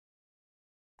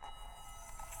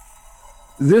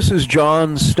This is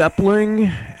John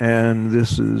Stepling, and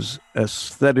this is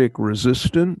Aesthetic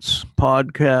Resistance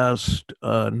podcast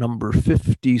number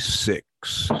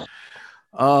 56.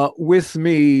 With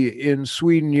me in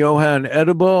Sweden, Johan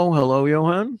Edebo. Hello,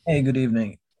 Johan. Hey, good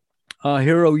evening.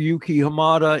 Hiroyuki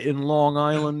Hamada in Long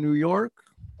Island, New York.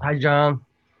 Hi, John.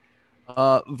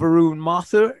 Varun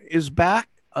Mathur is back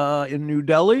in New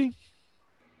Delhi.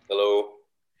 Hello.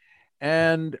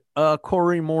 And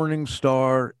Corey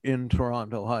Morningstar in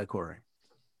Toronto. Hi, Corey.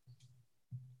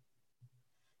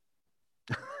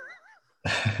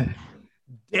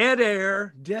 Dead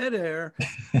air.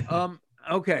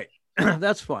 Okay,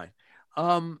 that's fine.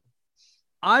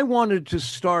 I wanted to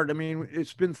start. I mean,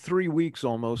 it's been 3 weeks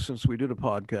almost since we did a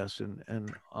podcast,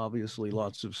 and obviously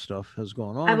lots of stuff has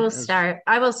gone on. I will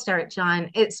start,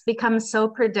 John. It's become so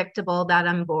predictable that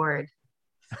I'm bored.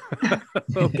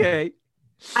 Okay.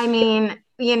 I mean,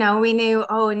 we knew,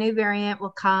 a new variant will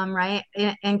come, right?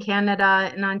 In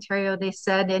Canada, in Ontario, they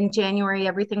said in January,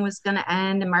 everything was going to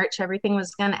end. In March, everything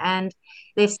was going to end.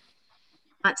 They said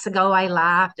months ago, I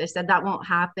laughed. I said, that won't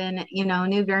happen.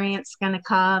 New variant's going to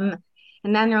come.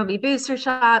 And then there'll be booster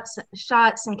shots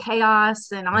and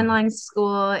chaos and online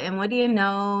school. And what do you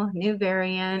know? New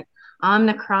variant,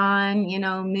 Omicron,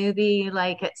 movie,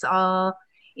 like it's all,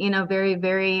 very,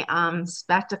 very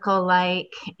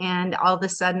spectacle-like. And all of a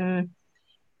sudden,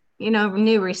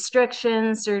 new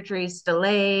restrictions, surgeries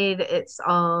delayed. It's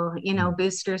all,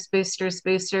 boosters,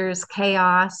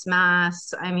 chaos,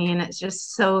 mass. I mean, it's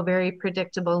just so very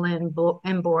predictable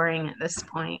and boring at this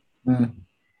point.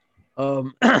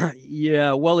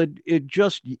 Yeah, well, it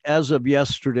just, as of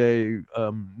yesterday,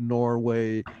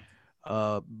 Norway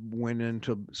went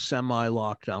into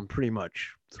semi-lockdown, pretty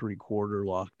much 3/4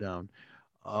 lockdown.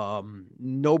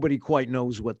 Nobody quite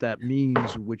knows what that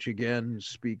means, which again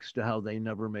speaks to how they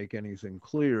never make anything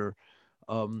clear.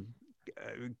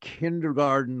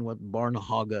 Kindergarten, what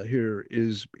Barnahaga here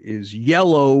is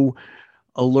yellow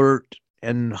alert,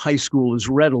 and high school is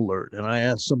red alert. And I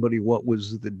asked somebody what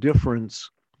was the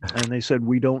difference, and they said,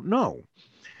 we don't know.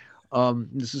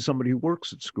 This is somebody who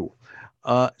works at school.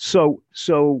 So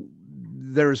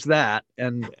there's that,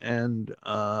 and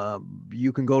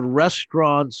you can go to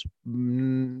restaurants,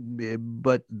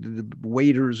 but the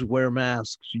waiters wear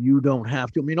masks. You don't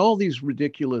have to. I mean, all these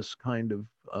ridiculous kind of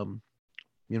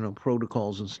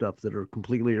protocols and stuff that are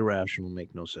completely irrational,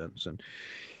 make no sense. And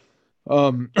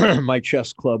my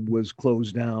chess club was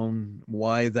closed down.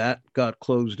 Why that got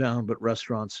closed down, but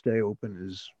restaurants stay open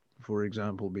is, for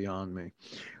example, beyond me.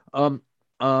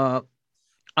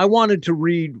 I wanted to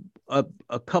read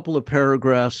a couple of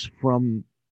paragraphs from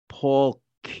Paul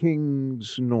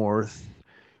Kingsnorth,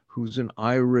 who's an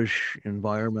Irish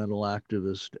environmental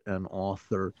activist and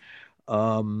author.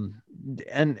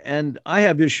 And I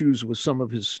have issues with some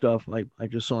of his stuff. I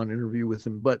just saw an interview with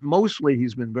him, but mostly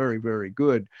he's been very, very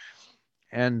good.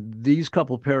 And these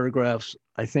couple paragraphs,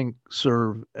 I think,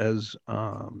 serve as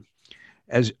a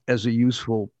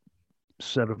useful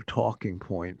set of talking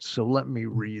points. So let me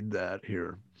read that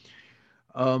here.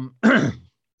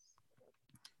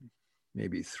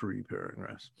 Maybe 3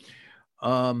 paragraphs.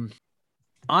 I'm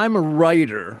a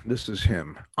writer. This is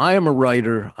him. I am a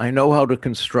writer. I know how to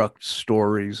construct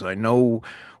stories. I know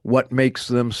what makes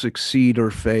them succeed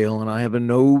or fail, and I have a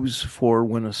nose for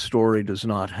when a story does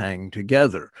not hang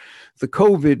together. The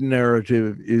COVID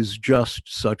narrative is just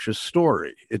such a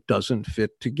story. It doesn't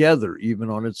fit together, even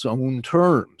on its own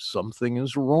terms. Something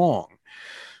is wrong.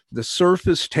 The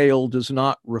surface tale does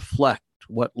not reflect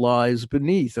what lies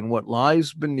beneath, and what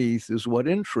lies beneath is what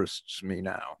interests me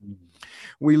now.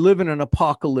 We live in an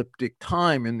apocalyptic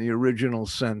time in the original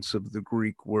sense of the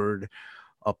Greek word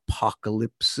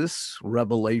apocalypsis,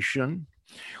 revelation.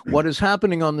 What is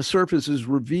happening on the surface is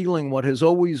revealing what has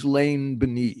always lain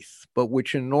beneath, but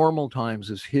which in normal times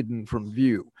is hidden from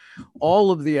view. All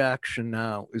of the action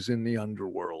now is in the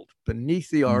underworld, beneath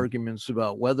the arguments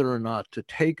about whether or not to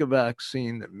take a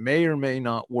vaccine that may or may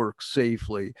not work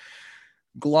safely.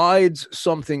 Glides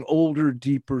something older,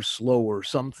 deeper, slower,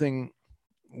 something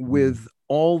with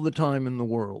all the time in the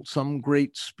world, some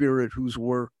great spirit whose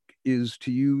work is to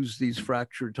use these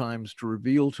fractured times to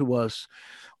reveal to us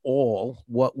all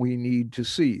what we need to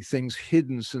see, things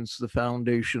hidden since the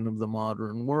foundation of the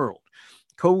modern world.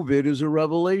 COVID is a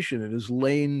revelation. It has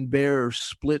lain bare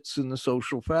splits in the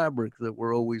social fabric that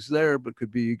were always there but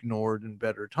could be ignored in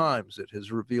better times. It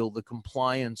has revealed the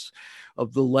compliance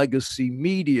of the legacy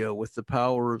media with the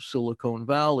power of Silicon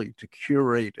Valley to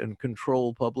curate and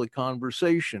control public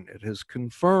conversation. It has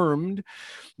confirmed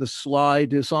the sly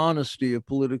dishonesty of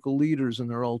political leaders and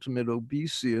their ultimate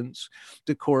obeisance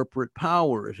to corporate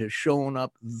power. It has shown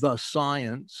up the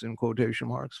science, in quotation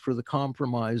marks, for the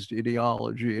compromised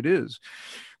ideology it is.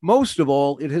 Most of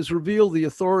all, it has revealed the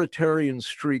authoritarian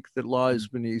streak that lies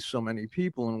beneath so many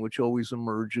people and which always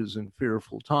emerges in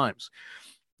fearful times.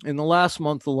 In the last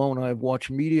month alone, I have watched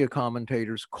media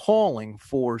commentators calling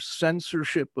for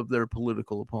censorship of their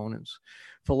political opponents,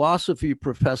 philosophy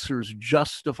professors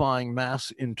justifying mass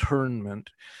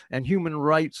internment, and human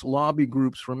rights lobby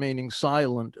groups remaining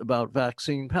silent about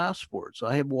vaccine passports.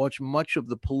 I have watched much of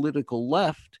the political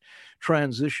left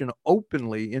transition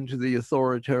openly into the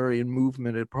authoritarian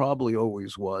movement it probably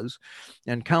always was,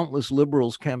 and countless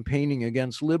liberals campaigning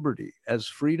against liberty as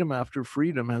freedom after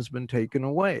freedom has been taken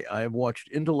away. I have watched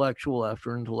intellectual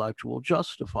after intellectual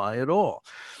justify it all.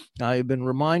 I have been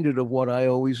reminded of what I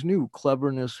always knew: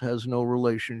 cleverness has no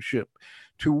relationship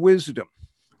to wisdom.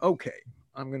 Okay,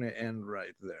 I'm going to end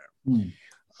right there.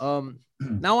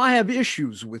 Now I have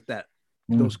issues with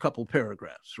those couple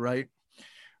paragraphs, right?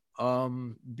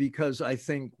 Because I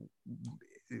think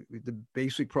the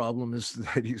basic problem is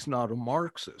that he's not a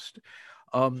Marxist,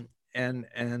 and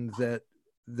that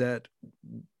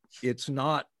it's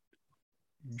not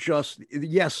just,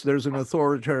 yes, there's an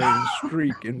authoritarian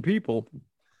streak in people,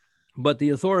 but the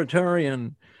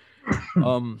authoritarian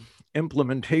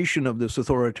implementation of this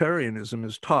authoritarianism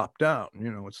is top down.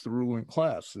 You know, it's the ruling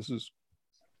class. This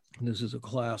is a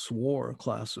class war, a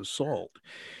class assault.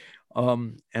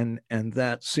 And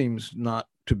that seems not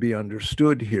to be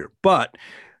understood here. But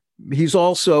he's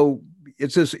also,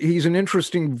 he's an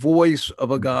interesting voice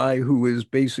of a guy who is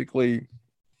basically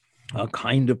a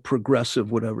kind of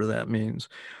progressive, whatever that means,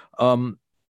 and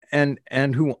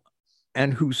who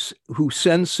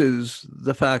senses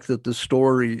the fact that the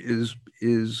story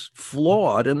is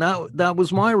flawed. And that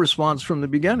was my response from the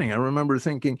beginning. I remember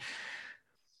thinking,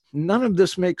 none of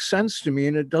this makes sense to me,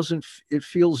 and it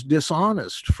feels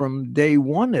dishonest. From day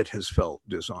one it has felt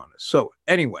dishonest. So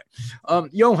anyway,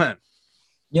 Johan.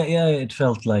 Yeah, it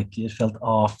felt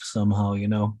off somehow, you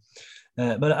know.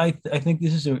 But I think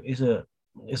this is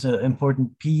an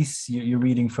important piece you're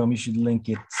reading from. You should link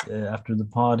it after the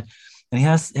pod. And he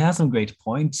has some great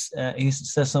points. He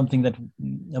says something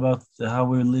about how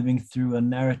we're living through a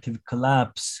narrative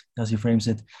collapse, as he frames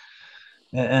it,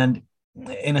 and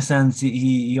in a sense,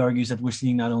 he argues that we're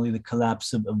seeing not only the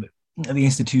collapse of the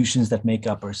institutions that make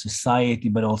up our society,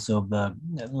 but also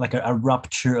a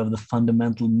rupture of the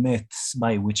fundamental myths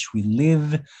by which we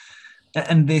live.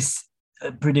 And this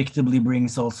predictably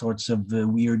brings all sorts of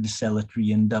weird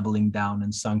zealotry and doubling down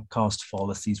and sunk cost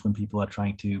fallacies when people are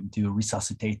trying to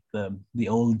resuscitate the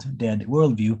old dead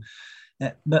worldview.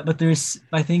 But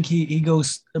I think he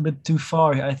goes a bit too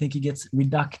far. I think he gets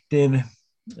reductive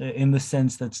in the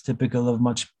sense that's typical of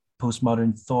much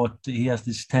postmodern thought. He has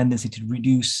this tendency to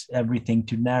reduce everything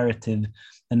to narrative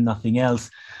and nothing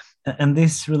else. And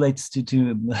this relates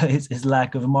to his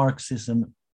lack of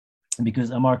Marxism, because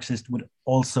a Marxist would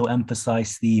also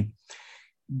emphasize the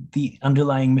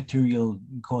underlying material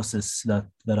causes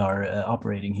that are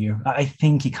operating here. I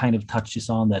think he kind of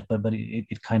touches on that, but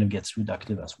it kind of gets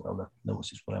reductive as well. That was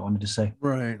just what I wanted to say.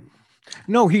 Right.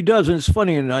 No, he does. And it's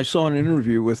funny. And I saw an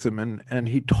interview with him, and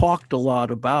he talked a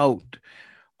lot about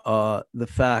the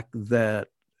fact that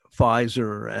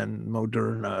Pfizer and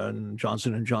Moderna and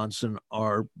Johnson & Johnson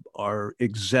are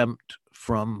exempt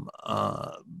from,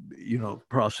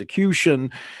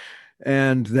 prosecution,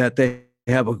 and that they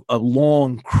have a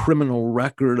long criminal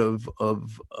record of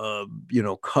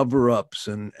cover-ups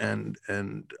and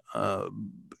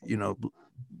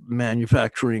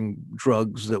manufacturing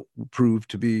drugs that proved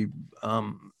to be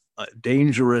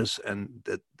dangerous, and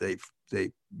that they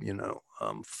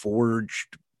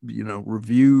forged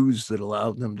reviews that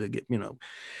allowed them to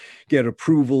get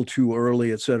approval too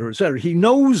early, et cetera, et cetera. He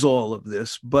knows all of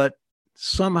this, but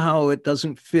somehow it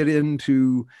doesn't fit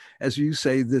into, as you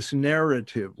say, this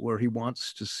narrative where he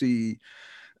wants to see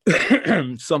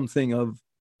something of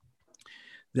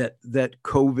that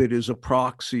COVID is a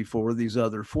proxy for these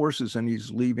other forces, and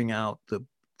he's leaving out the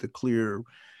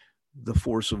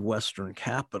force of Western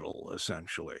capital,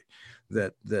 essentially.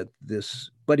 But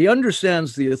he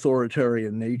understands the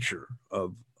authoritarian nature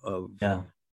of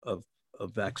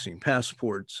vaccine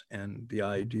passports, and the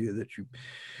idea that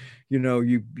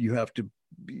you have to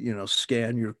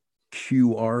scan your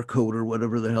QR code or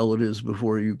whatever the hell it is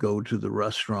before you go to the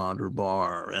restaurant or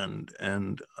bar, and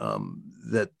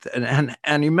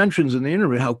he mentions in the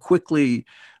interview how quickly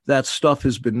that stuff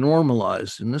has been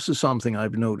normalized. And this is something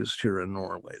I've noticed here in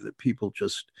Norway, that people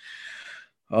just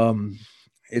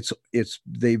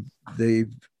they've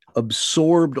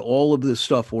absorbed all of this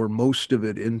stuff, or most of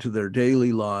it, into their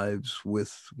daily lives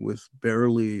with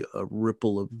barely a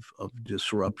ripple of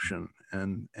disruption,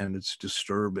 and it's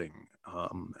disturbing,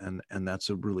 and that's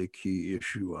a really key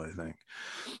issue, I think.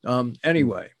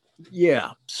 Anyway,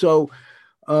 yeah. So,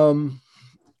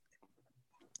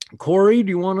 Corey, do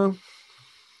you want to?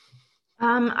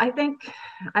 I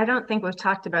don't think we've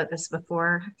talked about this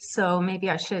before, so maybe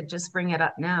I should just bring it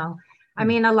up now. I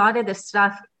mean, a lot of this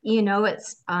stuff,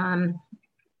 it's,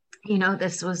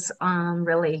 this was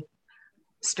really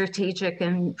strategic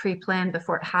and pre-planned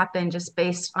before it happened, just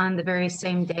based on the very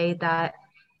same day that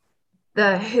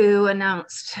the WHO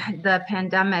announced the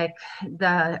pandemic.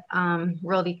 The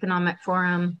World Economic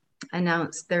Forum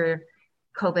announced their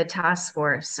COVID task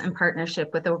force in partnership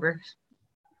with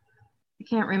I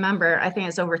can't remember, I think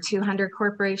it's over 200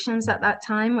 corporations at that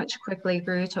time, which quickly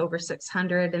grew to over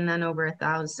 600 and then over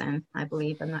 1,000, I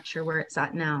believe. I'm not sure where it's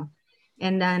at now.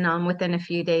 And then within a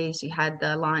few days, you had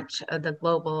the launch of the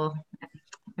global,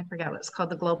 I forget what it's called,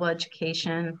 the global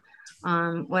education,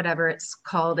 whatever it's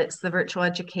called. It's the virtual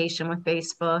education with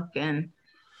Facebook and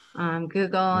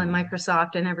Google and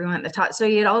Microsoft and everyone at the top. So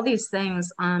you had all these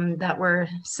things that were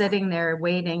sitting there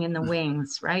waiting in the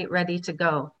wings, right? Ready to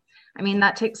go. I mean,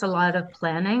 that takes a lot of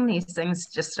planning. These things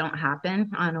just don't happen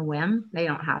on a whim. They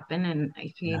don't happen in a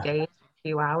few days, a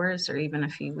few hours, or even a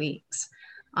few weeks.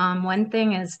 One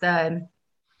thing is the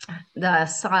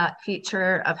sought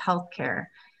future of healthcare.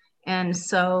 And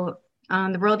so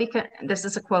this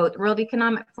is a quote: the World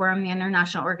Economic Forum, the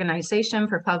international organization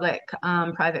for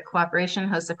public-private cooperation,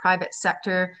 hosts a private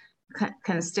sector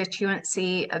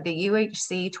constituency of the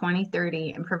UHC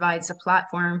 2030 and provides a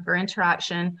platform for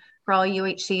interaction for all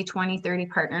UHC 2030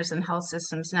 partners and health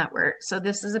systems network. So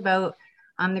this is about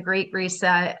the Great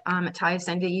Reset. It ties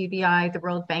into UBI, the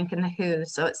World Bank, and the WHO.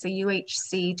 So it's the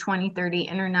UHC 2030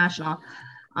 International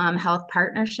Health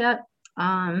Partnership.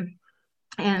 And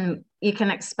you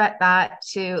can expect that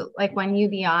to, like, when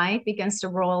UBI begins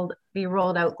to be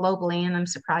rolled out globally, and I'm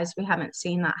surprised we haven't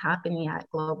seen that happen yet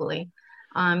globally,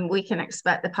 we can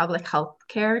expect the public health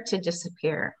care to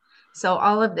disappear. So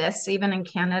all of this, even in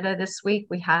Canada this week,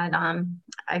 we had,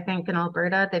 I think in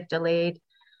Alberta, they've delayed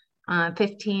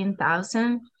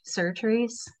 15,000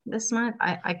 surgeries this month.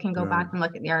 I can go back and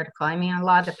look at the article. I mean, a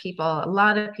lot of people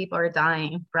are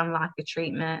dying from lack of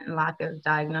treatment and lack of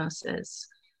diagnosis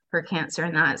for cancer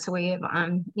and that. So we have,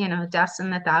 deaths in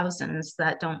the thousands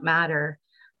that don't matter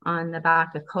on the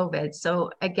back of COVID. So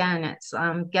again, it's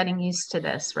getting used to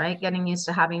this, right? Getting used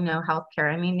to having no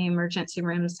healthcare. I mean, the emergency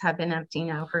rooms have been empty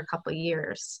now for a couple of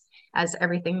years as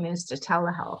everything moves to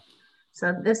telehealth.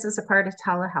 So this is a part of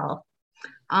telehealth.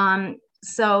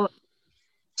 So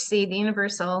see the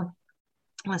universal,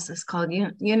 what's this called?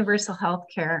 Universal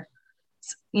Healthcare,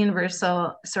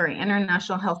 International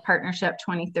Health Partnership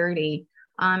 2030.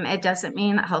 It doesn't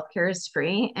mean that healthcare is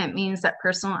free. It means that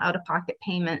personal out-of-pocket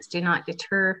payments do not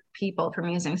deter people from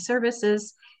using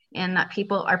services, and that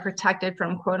people are protected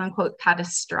from quote unquote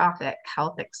catastrophic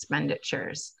health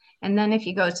expenditures. And then if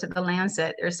you go to the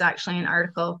Lancet, there's actually an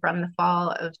article from the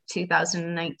fall of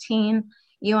 2019,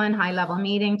 UN high-level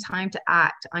meeting, time to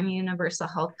act on universal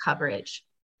health coverage.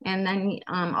 And then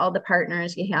all the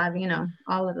partners you have,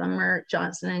 all of them, Merck,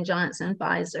 Johnson & Johnson,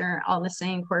 Pfizer, all the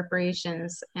same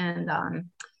corporations and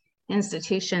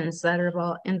institutions that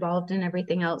are involved in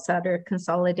everything else that are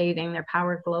consolidating their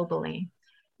power globally.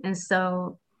 And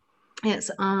so it's,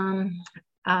 I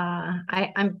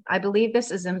believe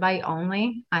this is invite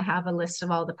only. I have a list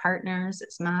of all the partners.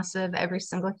 It's massive. Every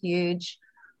single huge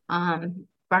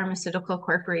pharmaceutical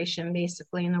corporation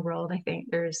basically in the world. I think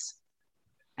there's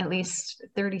at least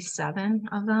 37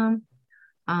 of them.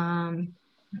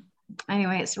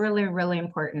 Anyway, it's really, really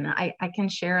important. I can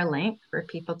share a link for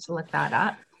people to look that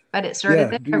up, but it's sort of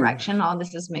the direction all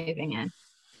this is moving in.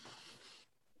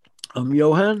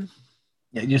 Johan?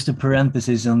 Yeah, just a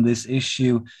parenthesis on this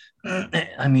issue.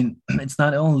 I mean, it's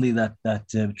not only that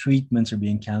treatments are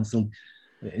being canceled,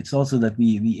 it's also that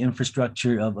the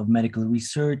infrastructure of medical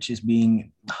research is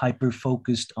being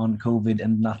hyper-focused on COVID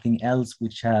and nothing else,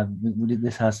 this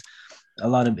has a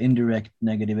lot of indirect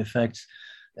negative effects.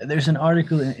 There's an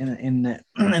article in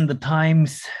the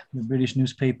Times, the British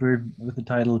newspaper, with the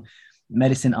title,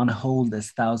 medicine on hold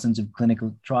as thousands of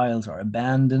clinical trials are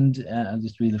abandoned. I'll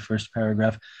just read the first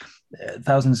paragraph.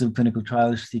 Thousands of clinical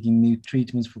trials seeking new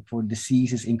treatments for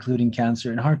diseases, including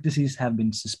cancer and heart disease, have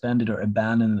been suspended or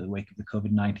abandoned in the wake of the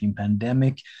COVID-19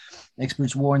 pandemic.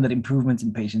 Experts warn that improvements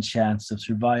in patients' chances of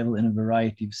survival in a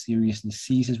variety of serious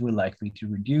diseases were likely to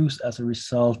reduce as a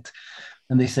result.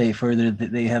 And they say further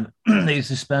that they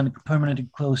permanently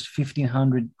closed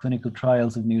 1,500 clinical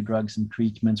trials of new drugs and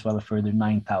treatments, while a further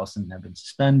 9,000 have been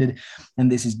suspended. And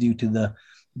this is due to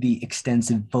the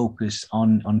extensive focus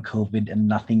on COVID and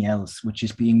nothing else, which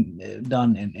is being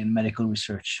done in medical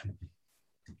research.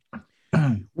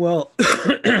 Well,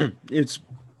 it's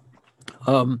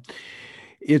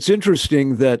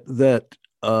interesting that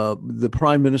the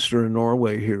Prime Minister in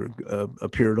Norway here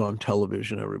appeared on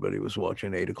television. Everybody was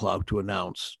watching 8 o'clock to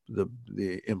announce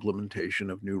the implementation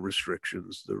of new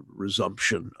restrictions, the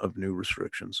resumption of new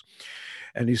restrictions.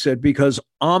 And he said, because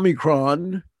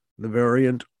Omicron, the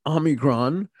variant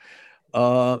Omicron,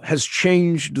 has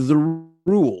changed the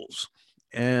rules.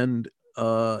 And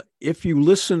if you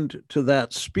listened to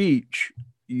that speech,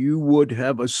 you would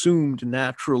have assumed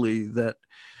naturally that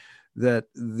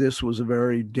this was a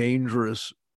very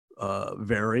dangerous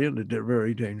variant, a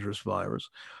very dangerous virus.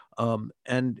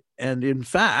 And in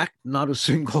fact, not a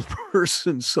single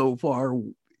person so far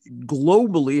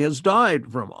globally has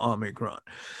died from Omicron.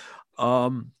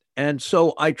 And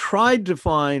so I tried to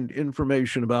find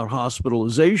information about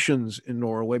hospitalizations in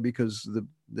Norway, because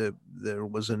there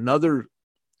was another,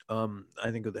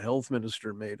 I think the health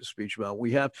minister made a speech about,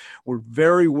 we're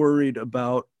very worried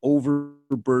about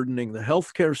overburdening the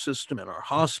healthcare system, and our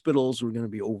hospitals are going to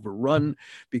be overrun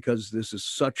because this is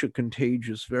such a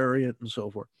contagious variant and so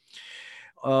forth.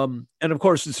 And of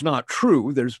course, it's not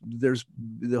true. The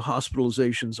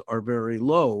hospitalizations are very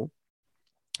low.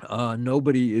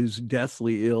 Nobody is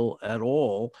deathly ill at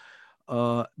all,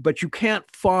 but you can't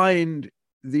find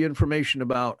the information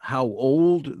about how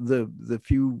old the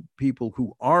few people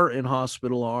who are in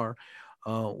hospital are,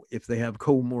 if they have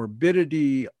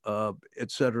comorbidity,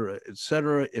 et cetera,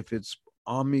 if it's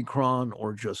Omicron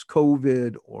or just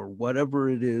COVID or whatever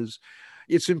it is.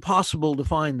 It's impossible to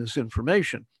find this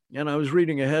information. And I was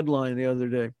reading a headline the other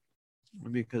day,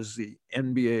 because the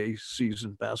NBA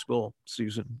season, basketball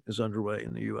season, is underway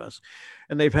in the US.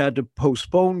 And they've had to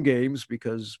postpone games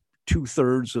because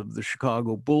 2/3 of the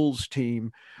Chicago Bulls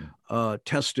team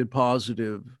tested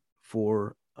positive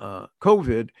for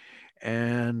COVID.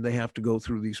 And they have to go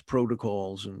through these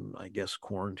protocols and, I guess,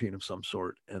 quarantine of some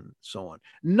sort and so on.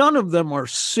 None of them are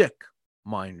sick,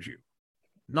 mind you.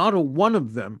 Not a one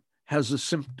of them has a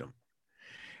symptom.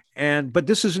 But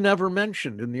this is never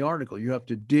mentioned in the article. You have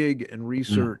to dig and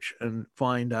research and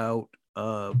find out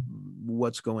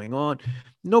what's going on.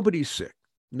 Nobody's sick.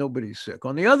 Nobody's sick.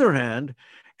 On the other hand,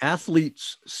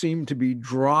 athletes seem to be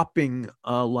dropping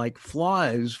like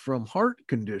flies from heart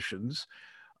conditions.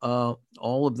 All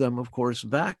of them, of course,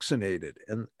 vaccinated.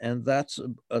 And that's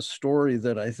a story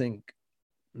that I think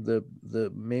the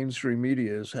mainstream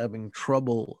media is having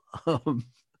trouble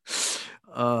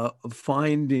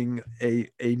finding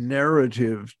a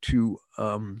narrative to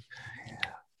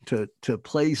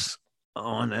place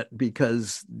on it,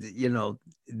 because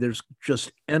there's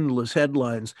just endless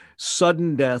headlines: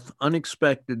 sudden death,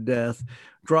 unexpected death,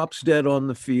 drops dead on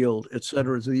the field,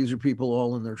 etc. So these are people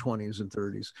all in their 20s and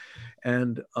 30s,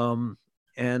 and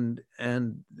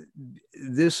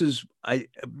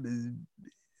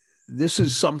this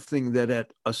is something that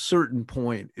at a certain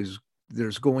point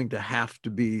there's going to have to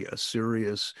be a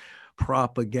serious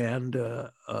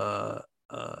propaganda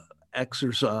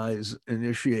exercise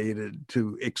initiated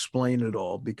to explain it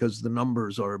all, because the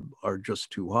numbers are just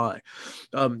too high.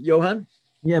 Johan?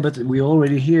 Yeah, but we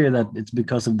already hear that it's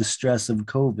because of the stress of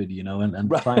COVID, and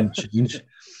Right. climate change.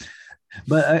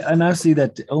 But I now see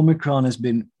that Omicron it's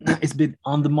been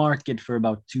on the market for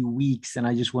about 2 weeks, and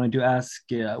I just wanted to ask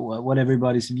what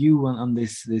everybody's view on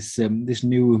this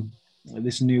new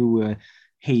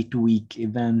hate week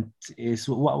event is.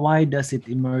 Why does it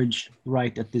emerge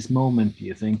right at this moment, do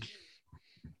you think?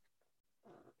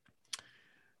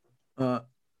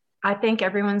 I think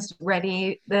everyone's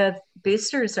ready. The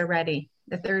boosters are ready.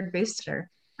 The third booster.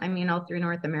 I mean, all through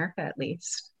North America, at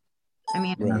least. I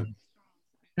mean, Right.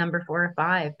 number 4 or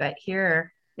 5, but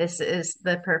here, this is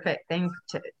the perfect thing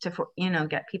to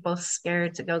get people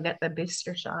scared to go get the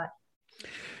booster shot.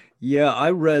 Yeah,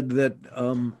 I read that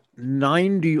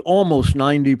almost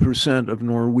 90% of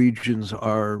Norwegians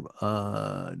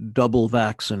are double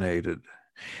vaccinated.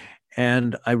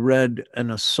 And I read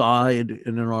an aside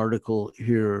in an article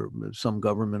here, some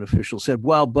government official said,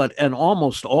 well, and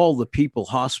almost all the people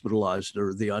hospitalized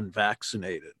are the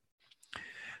unvaccinated.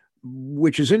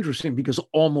 which is interesting because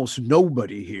almost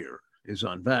nobody here is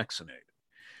unvaccinated.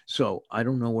 So I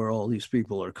don't know where all these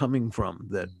people are coming from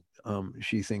that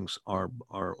she thinks are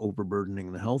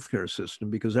overburdening the healthcare system,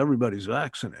 because everybody's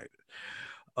vaccinated.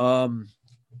 I'm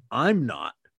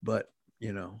not, but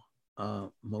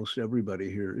most everybody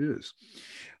here is.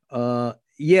 I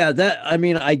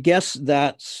mean, I guess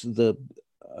that's the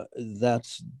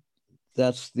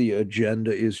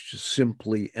agenda, is just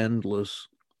simply endless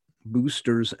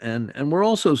boosters, and we're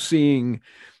also seeing,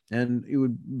 and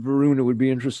Varun, it would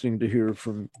be interesting to hear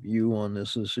from you on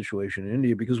this, the situation in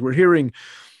India, because we're hearing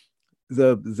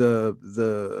the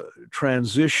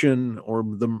transition, or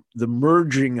the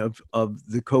merging of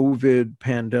the COVID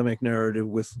pandemic narrative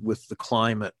with the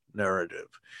climate narrative.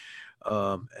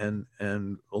 And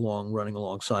running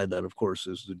alongside that, of course,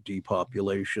 is the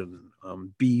depopulation.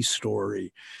 B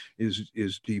story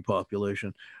is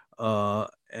depopulation,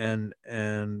 and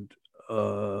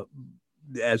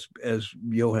as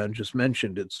Johan just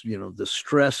mentioned, it's the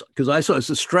stress, because I saw it's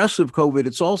the stress of COVID.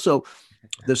 It's also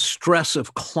the stress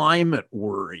of climate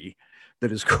worry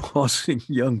that is causing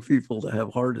young people to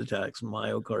have heart attacks,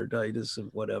 myocarditis,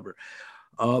 and whatever.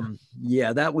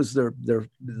 That was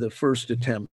the first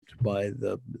attempt by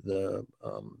the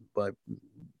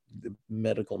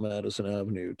medical Madison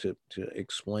Avenue to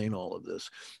explain all of this.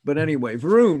 But anyway,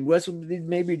 Varun,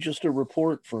 maybe just a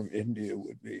report from India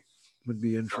would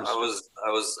be interesting. I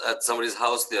was at somebody's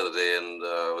house the other day, and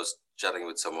I was chatting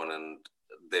with someone, and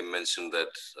they mentioned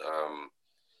that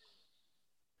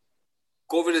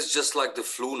COVID is just like the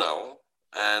flu now,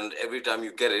 and every time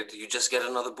you get it, you just get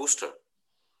another booster.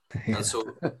 Yeah. And so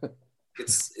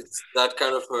it's that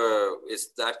kind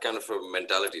of a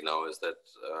mentality now, is that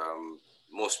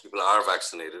most people are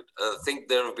vaccinated. I think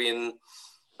there have been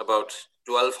about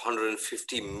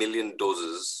 1,250 million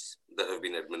doses that have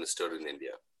been administered in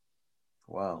India.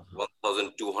 Wow.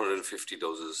 1,250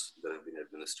 doses that have been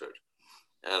administered.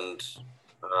 And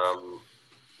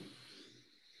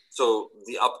so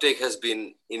the uptake has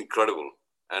been incredible,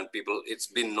 and it's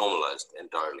been normalized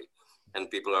entirely. And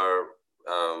people are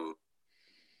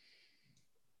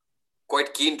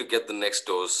quite keen to get the next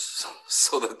dose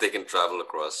so that they can travel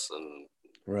across and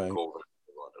go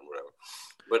and whatever.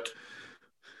 But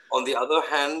on the other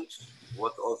hand,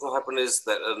 what also happened is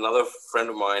that another friend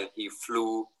of mine, he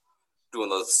flew to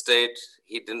another state.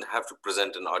 He didn't have to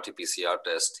present an RT-PCR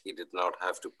test. He did not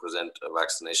have to present a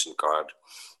vaccination card.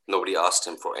 Nobody asked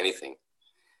him for anything.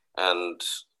 And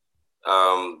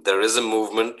there is a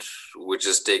movement which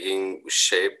is taking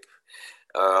shape.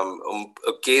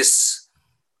 A case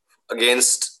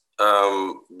against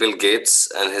Bill Gates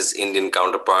and his Indian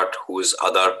counterpart, who is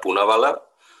Adar Poonawalla,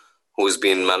 who has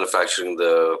been manufacturing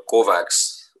the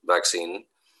COVAX vaccine.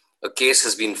 A case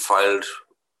has been filed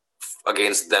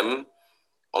against them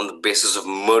on the basis of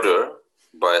murder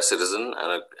by a citizen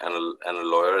and a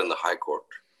lawyer in the High Court,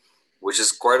 which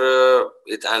is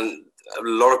and a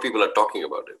lot of people are talking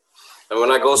about it. And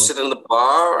when I go sit in the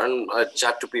bar and I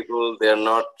chat to people, they're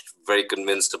not very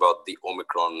convinced about the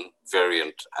Omicron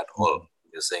variant at all.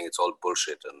 They're saying it's all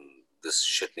bullshit and this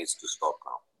shit needs to stop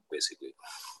now, basically.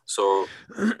 So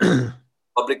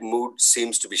public mood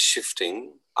seems to be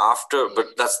shifting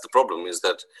but that's the problem, is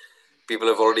that people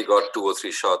have already got 2 or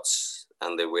 3 shots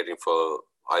and they're waiting for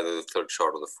either the 3rd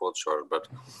shot or the 4th shot. But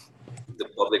the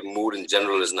public mood in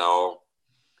general is now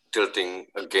tilting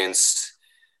against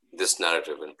this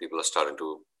narrative, and people are starting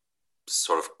to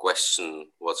sort of question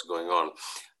what's going on,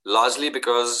 largely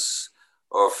because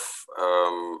of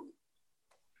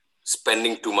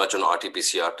spending too much on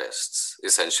RT-PCR tests,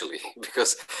 essentially,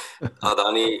 because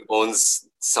Adani owns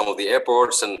some of the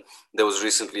airports, and there was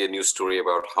recently a news story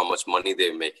about how much money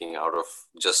they're making out of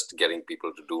just getting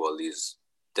people to do all these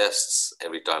tests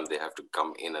every time they have to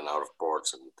come in and out of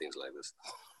ports and things like this.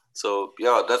 So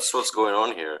yeah, that's what's going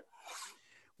on here.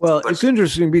 Well, it's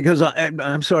interesting because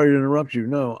I'm sorry to interrupt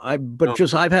you.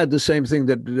 I've had the same thing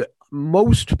that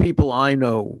most people I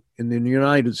know in the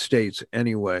United States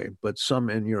anyway, but some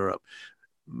in Europe,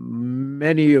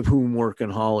 many of whom work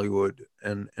in Hollywood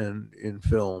and in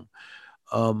film,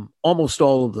 almost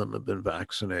all of them have been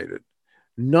vaccinated.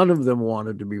 None of them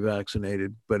wanted to be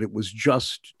vaccinated, but it was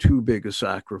just too big a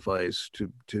sacrifice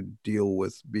to deal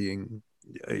with being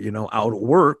out of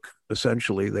work.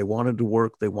 Essentially, they wanted to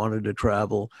work, they wanted to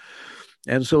travel,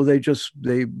 and so they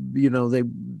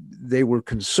were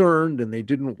concerned and they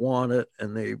didn't want it,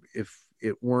 and if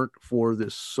it weren't for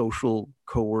this social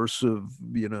coercive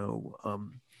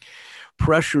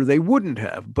pressure, they wouldn't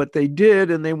have, but they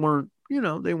did, and they weren't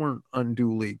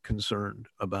unduly concerned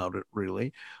about it,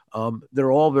 really.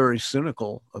 They're all very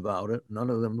cynical about it. None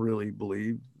of them really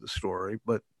believe the story,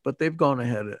 but but they've gone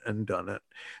ahead and done it.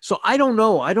 So I don't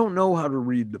know. I don't know how to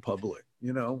read the public.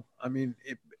 You know, I mean,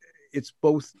 it's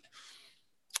both.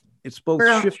 It's both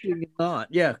shifting and not.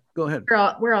 Yeah, go ahead.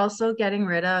 We're also getting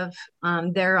rid of.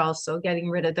 They're also getting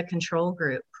rid of the control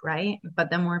group, right?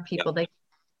 But the more people they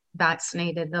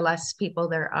vaccinated, the less people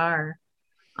there are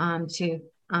to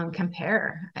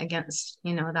compare against,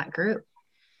 you know, that group.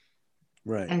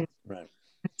 Right. And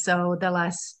so the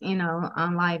less, you know,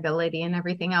 liability and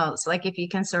everything else. Like if you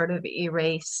can sort of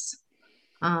erase,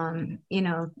 you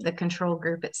know, the control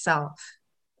group itself.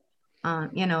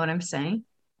 You know what I'm saying?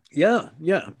 Yeah.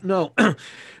 No,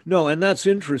 no, and that's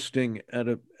interesting at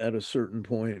a certain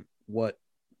point. What,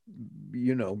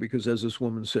 you know, because as this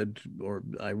woman said, or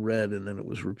I read, and then it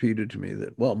was repeated to me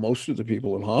that, well, most of the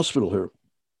people in hospital here,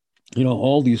 you know,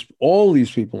 all these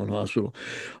people in hospital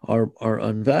are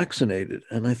unvaccinated.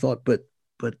 And I thought, but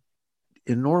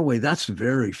in Norway, that's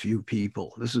very few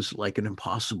people. This is like an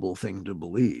impossible thing to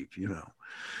believe, you know.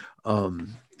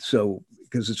 So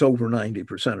because it's over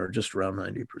 90% or just around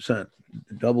 90%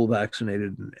 double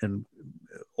vaccinated and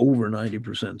over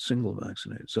 90% single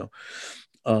vaccinated. So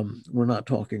we're not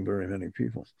talking very many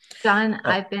people. John,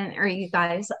 I've been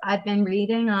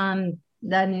reading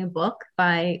the new book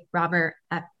by Robert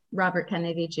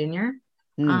Kennedy Jr.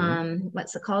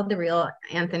 What's it called? The Real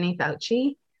Anthony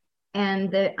Fauci.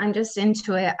 And I'm just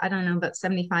into it. I don't know, about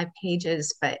 75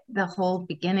 pages, but the whole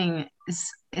beginning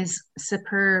is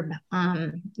superb.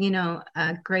 You know,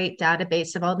 a great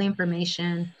database of all the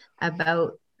information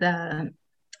about the,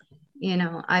 you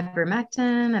know,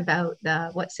 ivermectin, about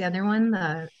what's the other one?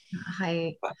 The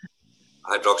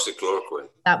hydroxychloroquine.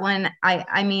 That one,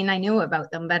 I mean, I knew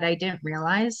about them, but I didn't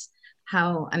realize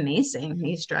how amazing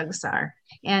these drugs are.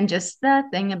 And just the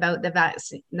thing about the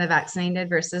vaccinated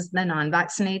versus the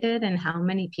non-vaccinated and how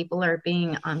many people are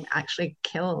being actually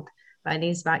killed by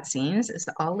these vaccines is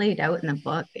all laid out in the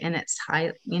book. And it's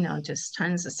high, you know, just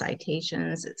tons of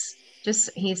citations. It's just,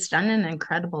 he's done an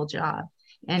incredible job,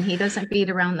 and he doesn't beat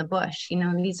around the bush. You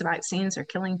know, these vaccines are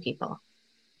killing people.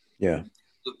 Yeah.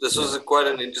 This was quite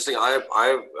an interesting. I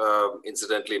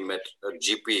incidentally met a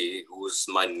GP who's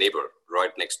my neighbor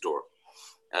right next door,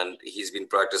 and he's been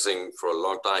practicing for a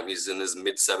long time. He's in his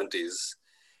mid-70s,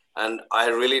 and I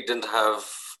really didn't have,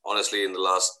 honestly, in the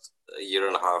last year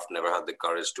and a half, never had the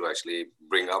courage to actually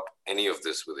bring up any of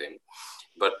this with him.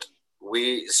 But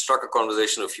we struck a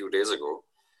conversation a few days ago,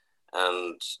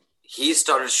 and he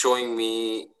started showing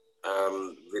me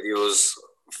videos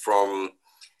from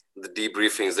the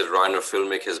debriefings that Rainer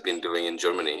Filmic has been doing in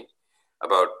Germany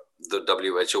about the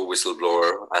WHO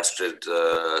whistleblower, Astrid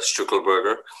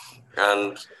Struckelberger.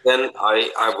 And then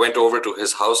I went over to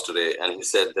his house today, and he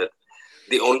said that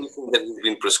the only thing that he's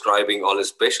been prescribing all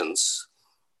his patients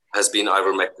has been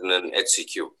ivermectin and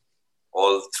HCQ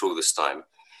all through this time.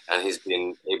 And he's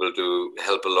been able to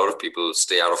help a lot of people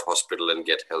stay out of hospital and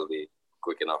get healthy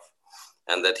quick enough.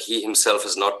 And that he himself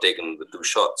has not taken the 2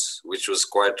 shots, which was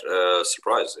quite a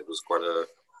surprise. It was quite a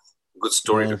good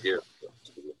story to hear.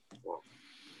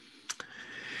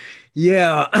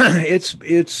 Yeah, it's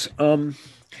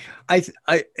I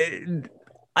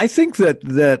think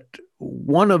that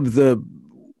one of the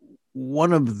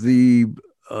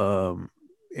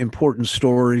important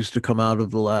stories to come out of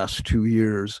the last 2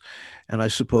 years, and I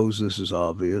suppose this is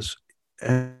obvious,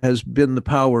 has been the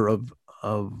power of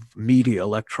media,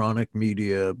 electronic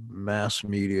media, mass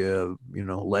media, you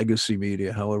know, legacy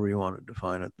media, however you want to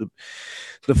define it.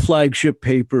 The flagship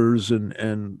papers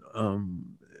and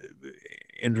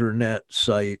internet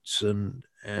sites and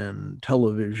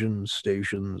television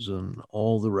stations and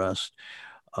all the rest.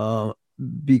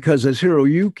 Because as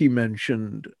Hiroyuki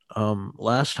mentioned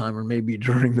last time, or maybe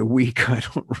during the week, I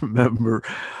don't remember,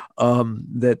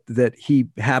 that he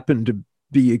happened to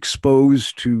be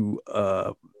exposed to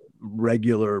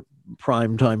regular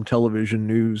primetime television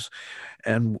news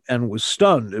and was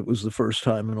stunned. It was the first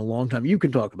time in a long time. You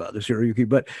can talk about this, Hiroyuki,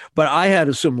 but I had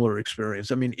a similar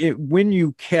experience. I mean, when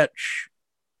you catch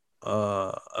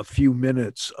a few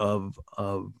minutes of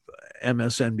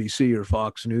MSNBC or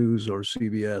Fox News or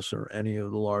CBS or any of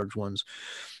the large ones,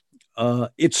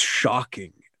 it's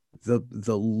shocking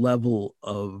the level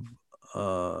of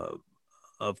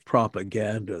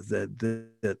propaganda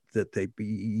that they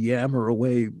yammer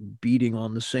away, beating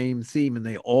on the same theme, and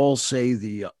they all say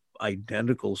the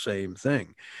identical same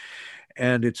thing,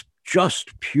 and it's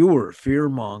just pure fear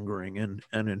mongering and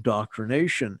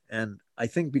indoctrination. And I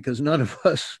think because none of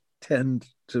us tend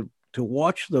to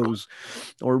watch those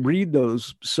or read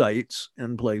those sites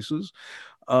and places,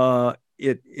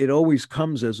 it always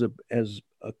comes as a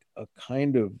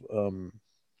kind of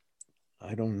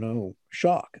I don't know,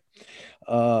 shock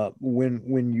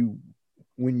when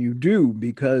you do,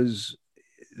 because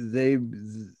they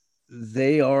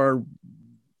are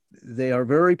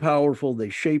very powerful. They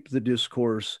shape the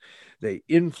discourse. They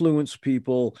influence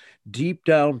people. Deep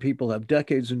down, people have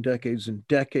decades and decades and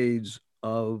decades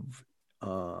of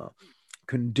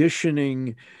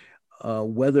conditioning,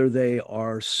 whether they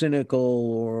are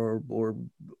cynical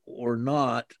or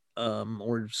not,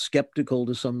 or skeptical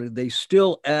to something. They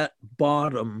still at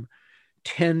bottom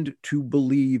tend to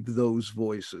believe those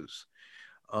voices.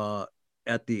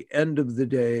 At the end of the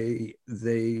day,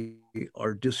 they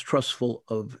are distrustful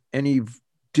of any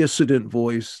dissident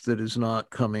voice that is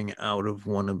not coming out of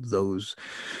one of those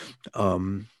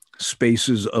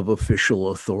spaces of official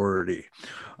authority.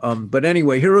 But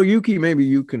anyway, Hiroyuki, maybe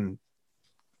you can.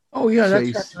 Oh yeah,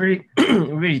 that's really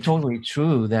really totally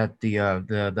true. That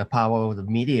the power of the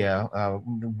media,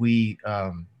 we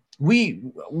are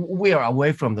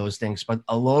away from those things, but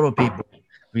a lot of people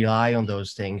rely on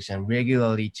those things and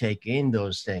regularly take in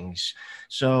those things.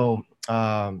 So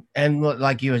and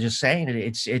like you were just saying,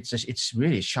 it's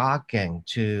really shocking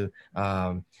to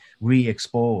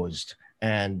re-exposed,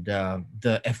 and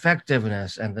the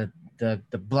effectiveness and the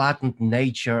blatant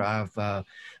nature of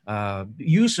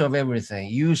use of everything,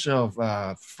 use of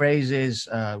phrases,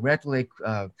 rhetoric,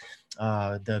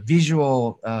 the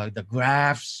visual, the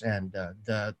graphs, and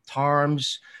the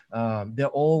terms. They're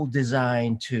all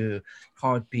designed to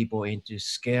hurt people into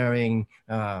scaring,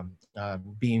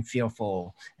 being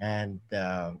fearful, and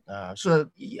so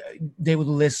they would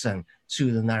listen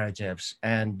to the narratives,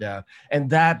 and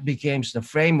that becomes the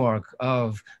framework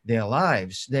of their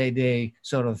lives. They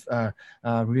sort of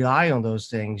rely on those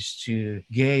things to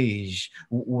gauge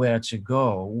where to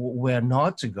go, where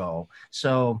not to go.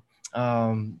 So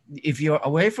if you're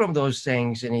away from those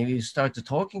things and you start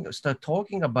talking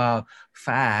about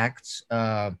facts,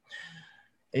 that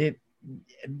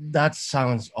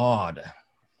sounds odd.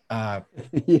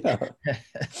 Yeah.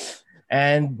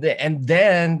 And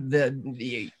then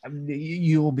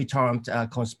you will be termed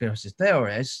conspiracy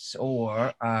theorists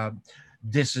or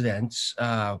dissidents,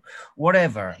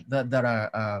 whatever that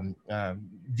are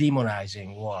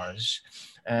demonizing wars,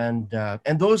 and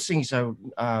those things are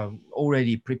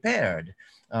already prepared.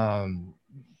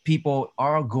 People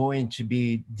are going to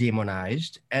be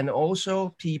demonized, and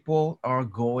also people are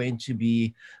going to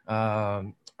be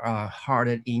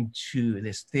hardened into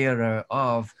this theater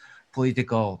of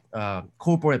political,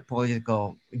 corporate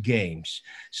political games.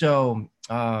 So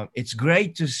it's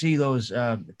great to see those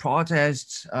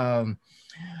protests,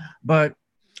 but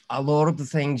a lot of the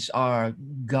things are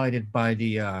guided by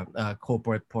the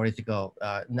corporate political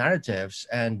narratives,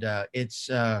 and it's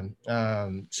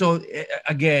so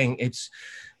again, it's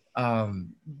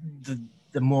the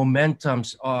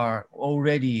momentums are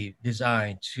already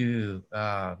designed to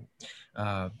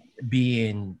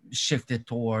being shifted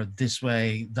toward this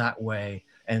way, that way,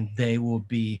 and they will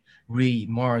be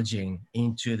re-merging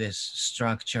into this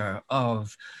structure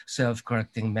of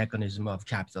self-correcting mechanism of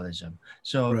capitalism.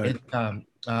 So right.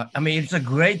 I mean, it's a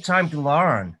great time to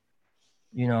learn.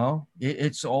 You know,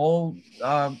 it's all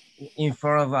in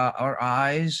front of our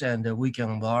eyes, and we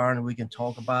can learn, we can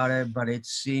talk about it, but it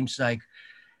seems like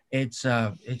it's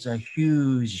a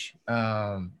huge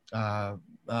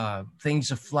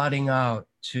things are flooding out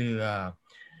to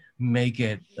make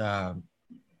it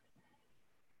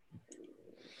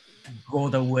go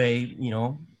the way, you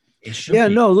know, it should be.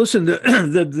 No, listen,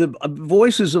 the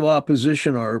voices of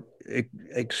opposition are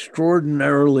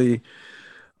extraordinarily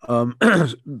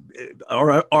are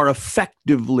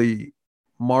effectively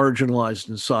marginalized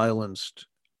and silenced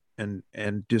and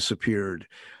disappeared.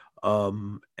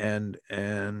 And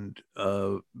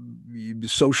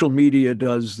social media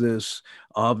does this,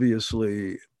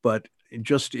 obviously, but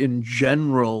just in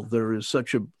general, there is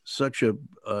such an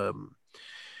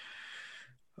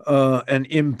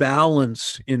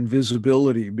imbalance in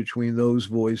visibility between those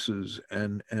voices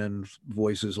and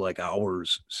voices like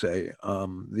ours. Say,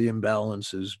 the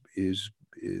imbalance is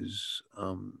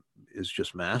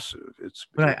just massive. It's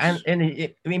right, and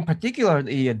in particular,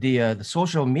 the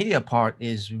social media part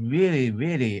is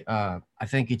really I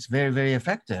think it's very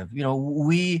effective. You know,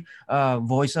 we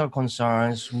voice our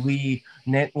concerns, we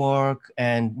network,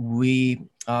 and we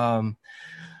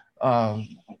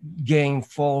gain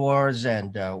followers,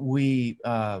 and we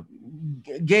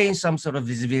gain some sort of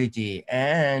visibility,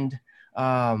 and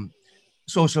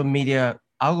social media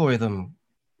algorithm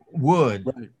would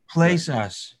place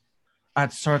us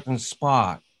at certain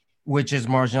spot, which is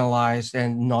marginalized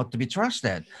and not to be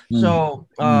trusted. So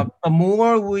the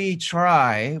more we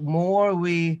try, more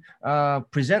we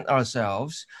present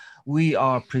ourselves, we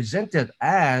are presented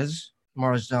as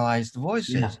marginalized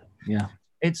voices. Yeah.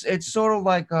 It's sort of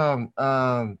like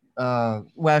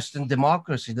Western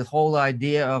democracy, the whole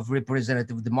idea of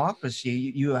representative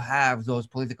democracy. You have those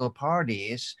political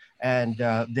parties, and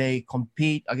they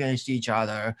compete against each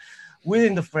other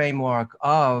within the framework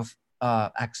of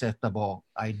acceptable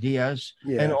ideas.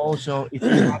 Yeah. And also, if you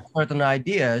have certain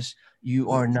ideas,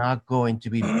 you are not going to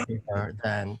be bigger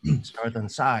than certain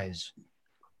size.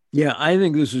 Yeah, I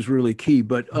think this is really key.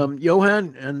 But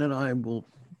Johan, and then I will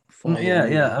follow.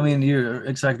 Yeah. I mean, you're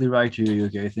exactly right here,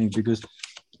 Yuki, I think, because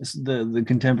the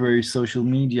contemporary social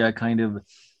media kind of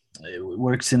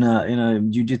works in a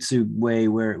jiu-jitsu way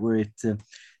where it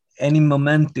any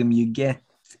momentum you get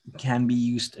can be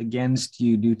used against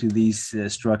you due to these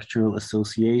structural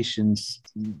associations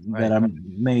that are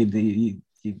made.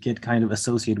 You get kind of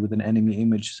associated with an enemy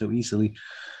image so easily.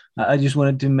 I just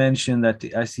wanted to mention that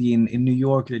I see in New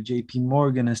York that JP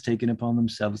Morgan has taken upon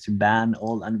themselves to ban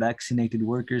all unvaccinated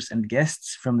workers and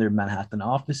guests from their Manhattan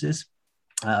offices.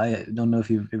 I don't know if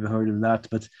you've ever heard of that,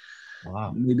 but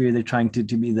maybe they're trying to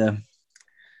be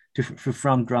to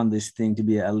front run this thing, to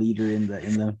be a leader in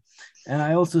the. And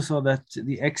I also saw that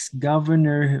the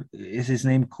ex-governor, is his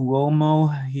name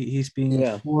Cuomo, he's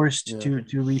being forced to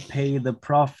repay the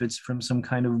profits from some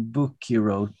kind of book he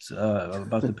wrote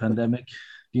about the pandemic.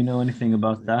 Do you know anything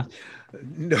about that?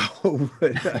 No,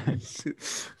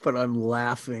 but I'm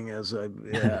laughing as I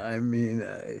mean,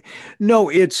 no,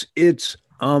 it's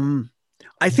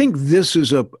I think this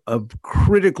is a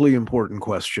critically important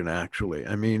question, actually.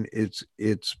 I mean, it's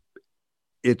a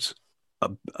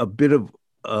bit of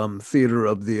theater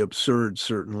of the absurd,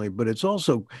 certainly, but it's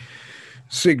also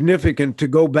significant to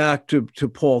go back to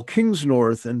Paul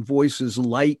Kingsnorth and voices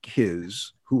like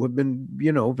his, who have been,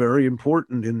 very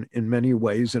important in many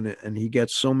ways, and he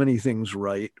gets so many things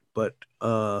right. But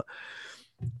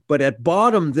at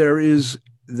bottom there is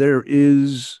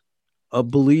a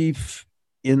belief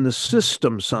in the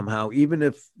system somehow, even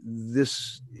if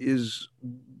this is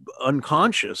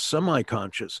unconscious,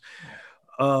 semi-conscious.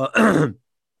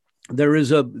 There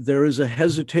is a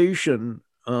hesitation,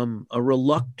 a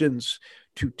reluctance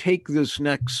to take this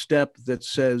next step that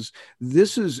says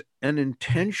this is an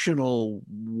intentional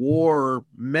war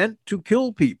meant to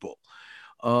kill people,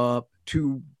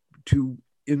 to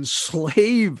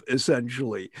enslave,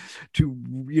 essentially, to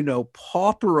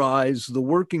pauperize the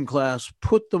working class,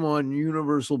 put them on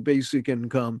universal basic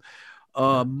income,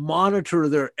 monitor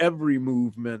their every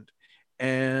movement,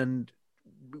 and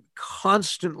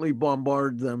constantly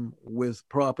bombard them with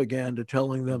propaganda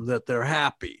telling them that they're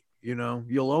happy.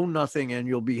 You'll own nothing and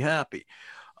you'll be happy.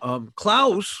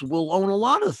 Klaus will own a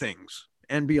lot of things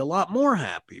and be a lot more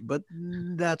happy, but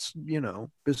that's,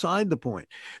 beside the point.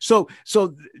 So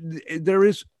there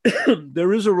is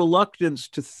a reluctance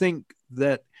to think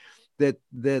that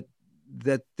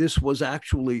this was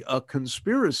actually a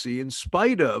conspiracy, in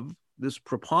spite of this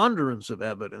preponderance of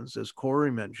evidence, as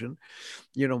Corey mentioned,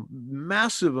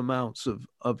 massive amounts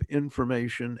of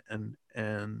information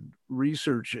and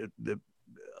research that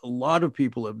a lot of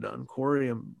people have done,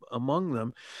 Corey among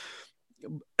them.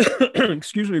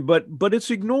 Excuse me, but it's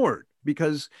ignored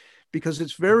because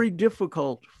it's very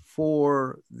difficult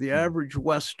for the average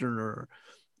Westerner,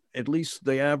 at least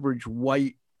the average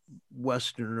white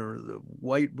Westerner, the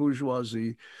white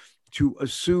bourgeoisie, to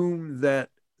assume that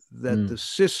the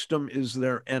system is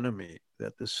their enemy,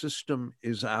 that the system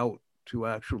is out to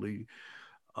actually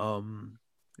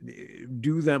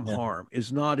do them harm,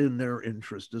 is not in their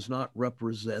interest, does not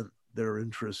represent their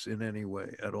interests in any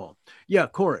way at all. Yeah,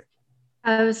 Corey.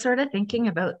 I was sort of thinking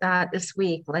about that this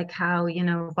week, like how,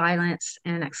 violence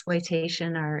and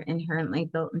exploitation are inherently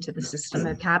built into the system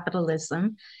of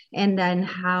capitalism. And then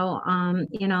how,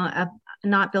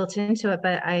 not built into it,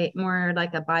 but more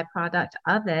like a byproduct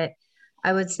of it,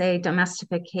 I would say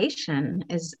domestication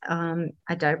is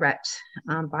a direct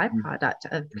byproduct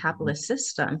of the capitalist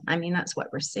system. I mean, that's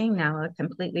what we're seeing now, a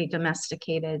completely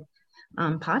domesticated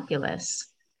populace,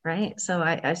 right? So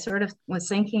I sort of was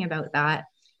thinking about that.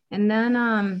 And then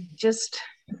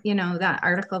that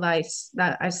article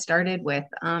that I started with,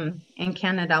 in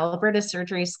Canada, Alberta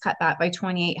surgeries cut back by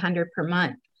 $2,800 per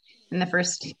month in the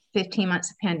first 15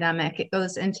 months of pandemic. It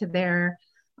goes into their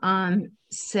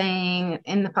saying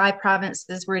in the 5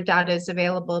 provinces where data is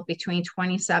available, between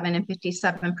 27 and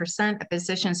 57% of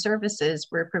physician services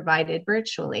were provided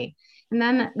virtually. And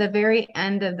then at the very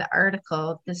end of the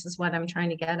article, this is what I'm trying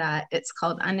to get at, it's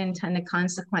called unintended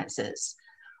consequences.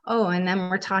 Oh, and then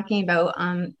we're talking about,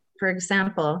 for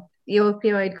example, the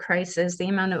opioid crisis, the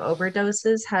amount of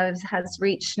overdoses has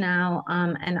reached now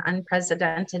an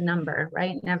unprecedented number,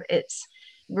 right? Now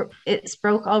it's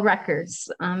broke all records,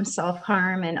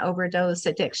 self-harm and overdose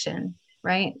addiction,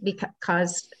 right? Because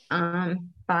caused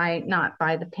by, not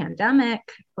by the pandemic,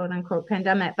 quote unquote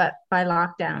pandemic, but by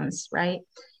lockdowns, right?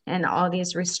 And all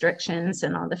these restrictions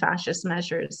and all the fascist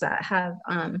measures that have,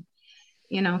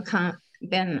 you know,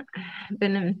 been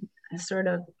sort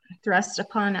of thrust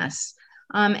upon us.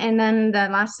 And then the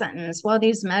last sentence, while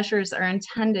these measures are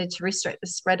intended to restrict the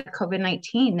spread of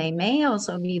COVID-19, they may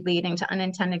also be leading to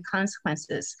unintended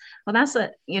consequences. Well, that's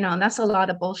a lot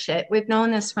of bullshit. We've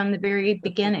known this from the very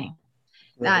beginning,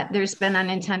 that there's been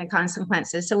unintended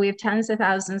consequences. So we have tens of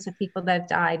thousands of people that have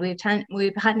died. We have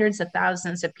hundreds of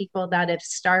thousands of people that have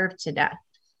starved to death,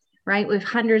 right? We have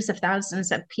hundreds of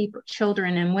thousands of people,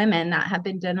 children and women that have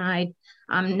been denied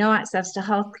no access to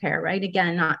healthcare, right?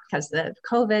 Again, not because of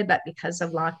COVID, but because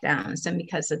of lockdowns and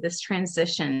because of this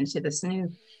transition to this new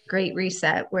great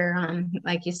reset where,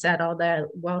 like you said, all the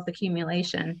wealth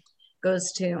accumulation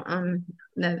goes to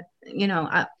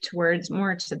up towards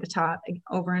more to the top,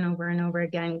 over and over and over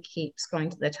again, keeps going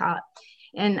to the top.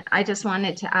 And I just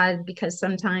wanted to add, because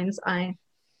sometimes I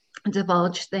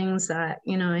divulge things that,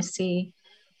 you know, I see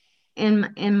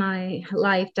in my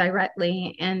life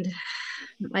directly. And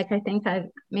like, I think I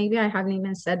haven't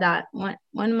even said that. One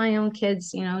of my own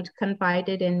kids, you know,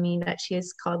 confided in me that she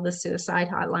has called the suicide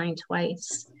hotline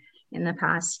twice in the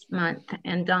past month.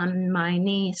 And my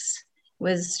niece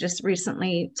was just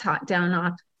recently taught down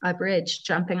off a bridge,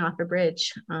 jumping off a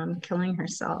bridge, killing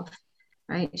herself,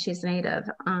 right? She's Native.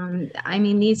 I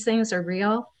mean, these things are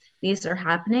real. These are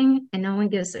happening and no one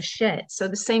gives a shit. So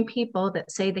the same people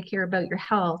that say they care about your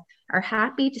health are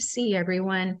happy to see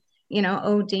everyone, you know,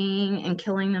 ODing and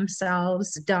killing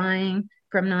themselves, dying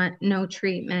from no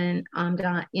treatment,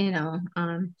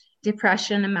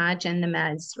 depression. Imagine the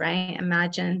meds, right?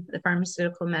 Imagine the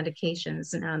pharmaceutical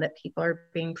medications now that people are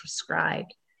being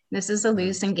prescribed. This is a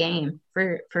losing game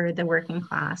for the working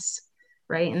class,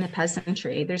 right? And the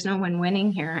peasantry. There's no one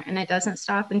winning here. And it doesn't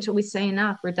stop until we say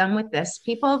enough. We're done with this.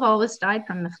 People have always died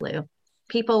from the flu.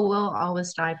 People will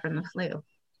always die from the flu,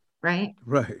 right?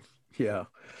 Right. Yeah.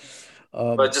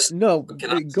 But just go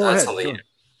ahead. Something.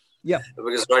 Yeah.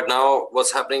 Because right now,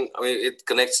 what's happening, I mean, it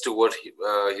connects to what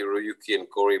Hiroyuki and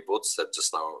Corey both said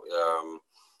just now,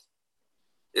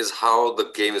 is how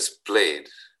the game is played,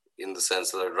 in the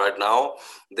sense that right now,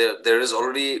 there is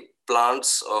already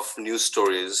plants of news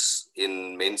stories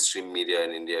in mainstream media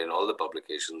in India, in all the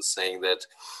publications, saying that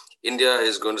India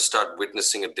is going to start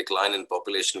witnessing a decline in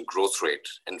population growth rate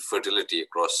and fertility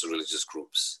across religious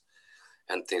groups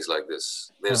and things like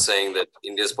this. They're saying that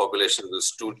India's population will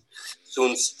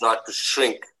soon start to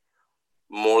shrink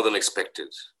more than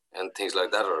expected, and things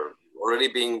like that are already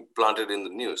being planted in the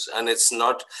news. And it's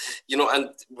not, you know, and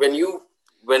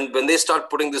when they start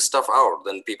putting this stuff out,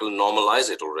 then people normalize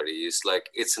it already. It's like,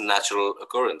 it's a natural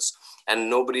occurrence, and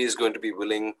nobody is going to be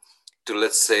willing to,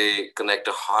 let's say, connect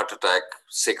a heart attack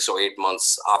 6 or 8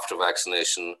 months after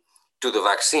vaccination to the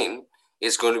vaccine.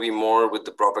 It's going to be more with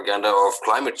the propaganda of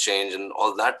climate change and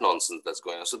all that nonsense that's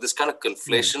going on. So this kind of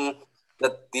conflation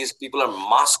that these people are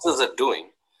masters at doing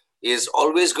is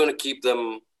always going to keep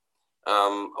them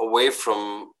away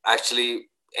from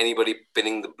actually anybody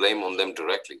pinning the blame on them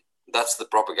directly. That's the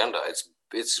propaganda.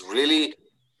 It's really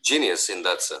genius in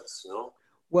that sense, you know?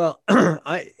 Well,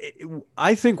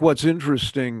 I think what's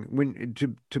interesting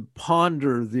to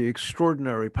ponder the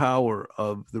extraordinary power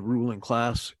of the ruling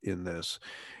class in this,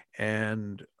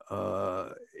 and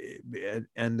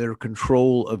their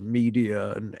control of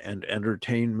media and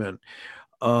entertainment.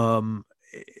 I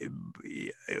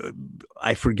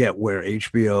forget where,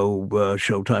 HBO,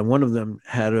 Showtime, one of them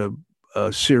had a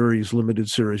limited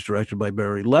series directed by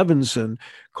Barry Levinson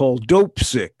called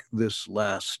Dopesick this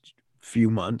last few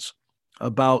months,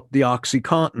 about the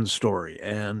OxyContin story.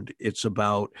 And it's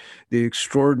about the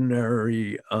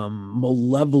extraordinary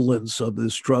malevolence of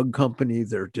this drug company,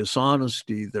 their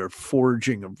dishonesty, their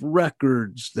forging of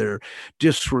records, their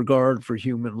disregard for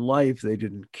human life. They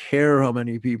didn't care how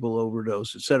many people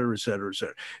overdosed, et cetera, et cetera, et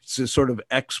cetera. It's a sort of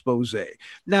expose.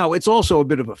 Now, it's also a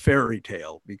bit of a fairy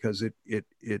tale, because it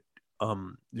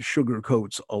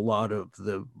sugarcoats a lot of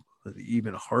the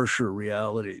even harsher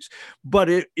realities, but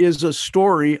it is a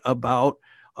story about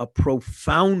a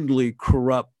profoundly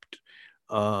corrupt,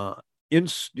 health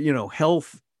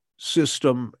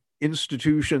system,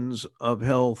 institutions of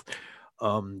health,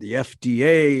 the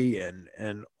FDA,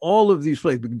 and all of these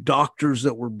places, doctors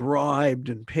that were bribed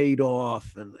and paid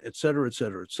off, and et cetera, et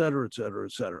cetera, et cetera, et cetera,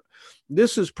 et cetera.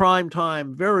 This is prime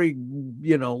time, very,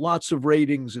 lots of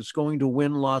ratings. It's going to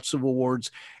win lots of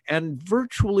awards, and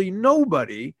virtually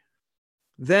nobody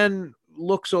then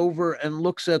looks over and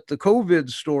looks at the COVID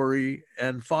story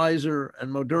and Pfizer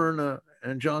and Moderna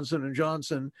and Johnson and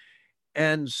Johnson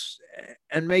and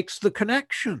makes the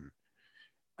connection.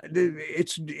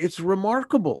 It's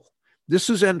remarkable. This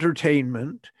is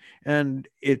entertainment, and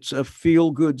it's a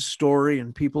feel-good story,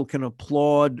 and people can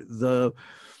applaud the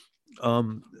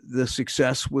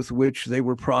success with which they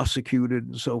were prosecuted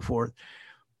and so forth.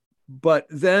 But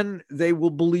then they will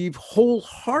believe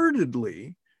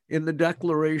wholeheartedly in the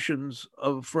declarations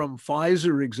from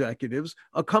Pfizer executives,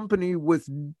 a company with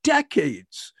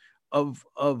decades of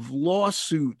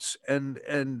lawsuits, and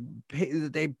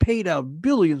they paid out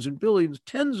billions and billions,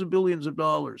 tens of billions of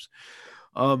dollars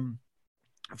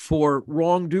for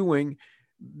wrongdoing.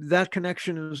 That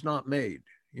connection is not made.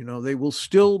 They will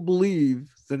still believe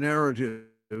the narrative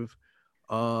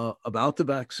about the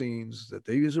vaccines, that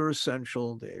these are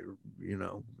essential.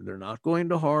 They're not going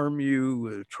to harm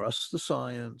you. Trust the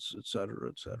science, et cetera,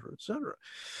 et cetera, et cetera.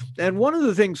 And one of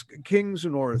the things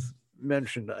Kingsnorth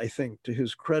mentioned, I think, to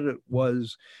his credit,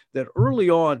 was that early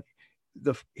on,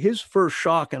 his first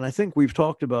shock, and I think we've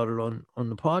talked about it on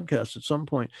the podcast at some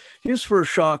point, his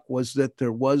first shock was that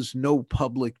there was no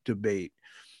public debate.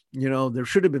 There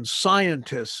should have been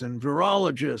scientists and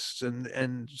virologists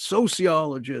and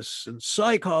sociologists and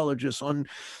psychologists on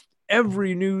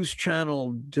every news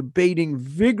channel debating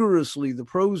vigorously the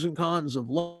pros and cons of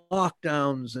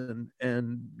lockdowns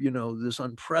and this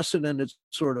unprecedented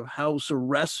sort of house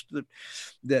arrest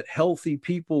that healthy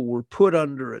people were put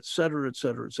under, et cetera, et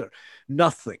cetera, et cetera.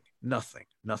 Nothing,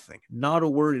 not a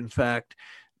word. In fact,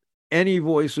 any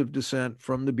voice of dissent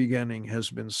from the beginning has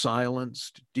been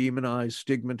silenced, demonized,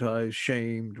 stigmatized,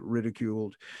 shamed,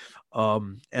 ridiculed.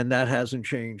 And that hasn't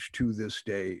changed to this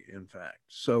day, in fact.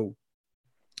 So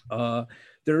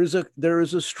there is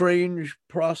a strange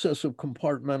process of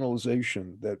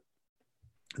compartmentalization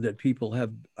that people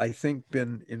have, I think,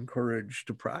 been encouraged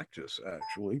to practice,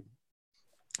 actually.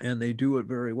 And they do it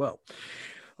very well.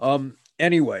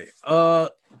 Anyway,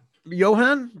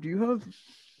 Johan, do you have...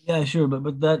 Yeah, sure,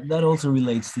 but that also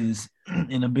relates to this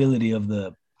inability of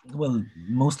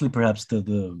mostly perhaps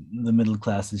the middle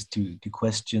classes to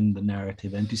question the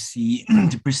narrative and to see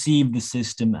to perceive the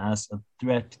system as a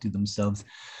threat to themselves.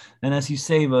 And as you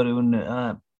say,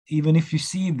 Varun, even if you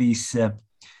see these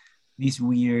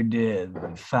weird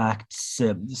facts,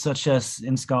 such as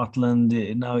in Scotland,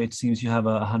 now it seems you have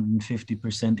a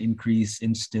 150% increase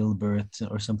in stillbirth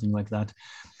or something like that.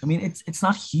 I mean, it's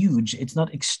not huge, it's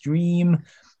not extreme,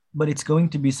 but it's going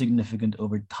to be significant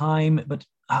over time. But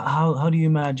how do you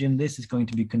imagine this is going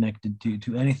to be connected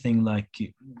to anything like,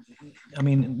 I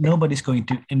mean, nobody's going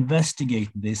to investigate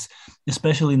this,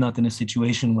 especially not in a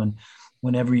situation when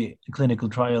every clinical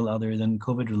trial other than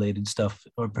COVID-related stuff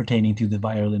or pertaining to the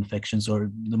viral infections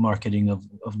or the marketing of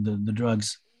the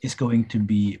drugs is going to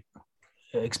be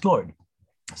explored.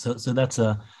 So it's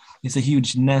a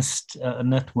huge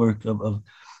network of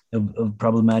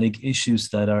problematic issues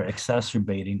that are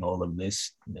exacerbating all of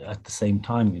this at the same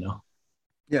time,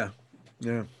 Yeah.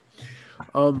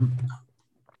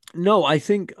 No, I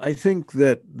think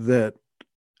that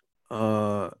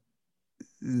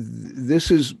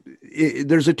there's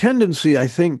a tendency, I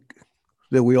think,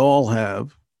 that we all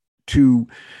have to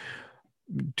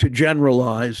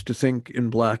generalize, to think in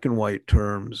black and white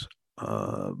terms,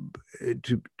 to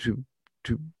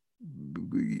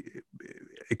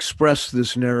express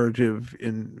this narrative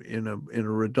in a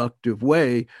reductive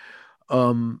way,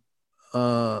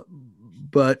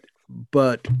 but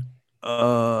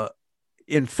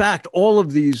in fact, all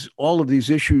of these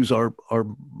issues are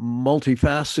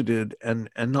multifaceted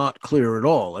and not clear at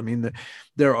all. I mean,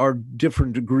 there are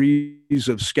different degrees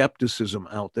of skepticism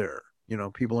out there.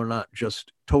 People are not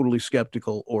just totally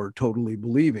skeptical or totally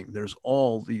believing. There's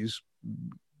all these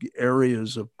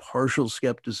areas of partial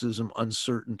skepticism,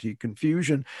 uncertainty,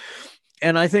 confusion.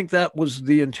 And I think that was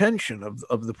the intention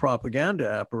of the propaganda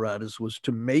apparatus, was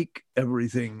to make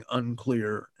everything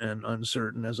unclear and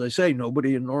uncertain. As I say,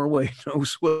 nobody in Norway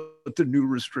knows what the new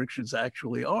restrictions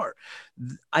actually are.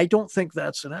 I don't think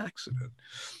that's an accident.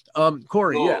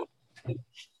 Corey, no.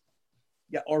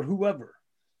 Yeah, or whoever.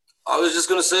 I was just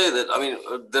going to say that, I mean,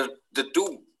 the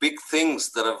two big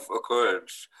things that have occurred,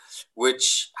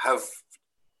 which have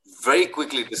very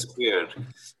quickly disappeared,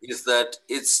 is that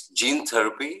it's gene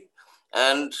therapy,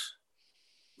 and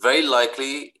very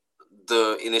likely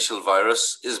the initial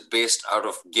virus is based out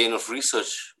of gain of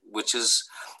research, which is,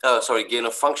 gain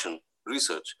of function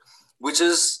research, which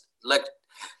is like,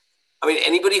 I mean,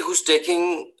 anybody who's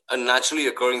taking a naturally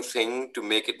occurring thing to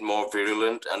make it more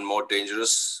virulent and more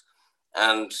dangerous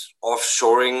and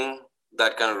offshoring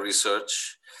that kind of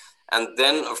research, and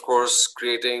then, of course,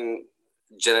 creating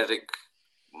genetic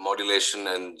modulation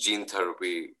and gene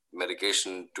therapy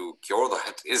medication to cure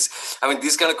that is, I mean,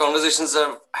 these kind of conversations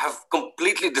have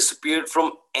completely disappeared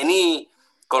from any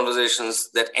conversations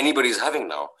that anybody is having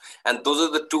now. And those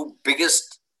are the two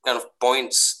biggest kind of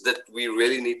points that we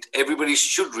really need, everybody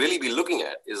should really be looking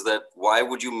at, is that why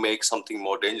would you make something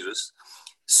more dangerous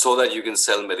so that you can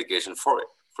sell medication for it,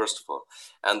 first of all?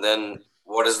 And then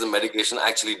what is the medication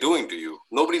actually doing to you?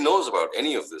 Nobody knows about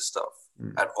any of this stuff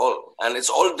at all. And it's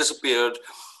all disappeared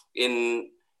in,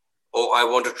 oh, I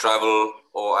want to travel,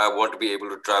 or I want to be able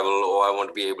to travel, or I want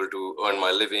to be able to earn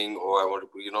my living, or I want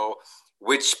to, you know,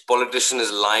 which politician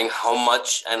is lying how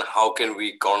much and how can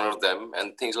we corner them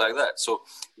and things like that. So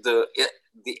the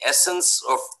essence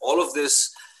of all of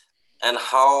this and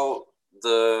how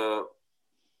the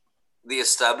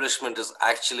establishment is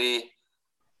actually,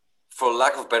 for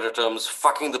lack of better terms,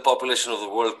 fucking the population of the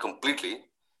world completely,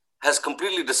 has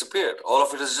completely disappeared. All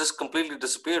of it has just completely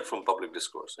disappeared from public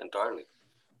discourse entirely.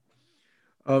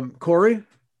 Corey?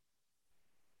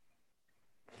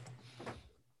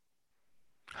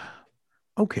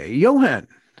 Okay, Johan.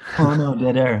 Oh no,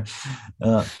 dead air.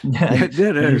 Yeah,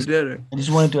 dead air. I just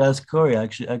wanted to ask Corey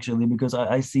actually, because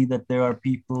I see that there are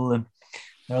people,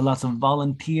 there are lots of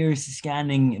volunteers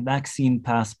scanning vaccine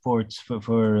passports for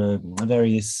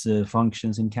various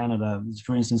functions in Canada.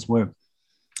 For instance, when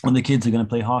the kids are going to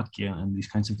play hockey and these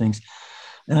kinds of things.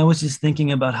 And I was just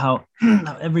thinking about how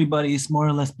everybody is more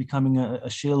or less becoming a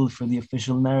shill for the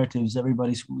official narratives.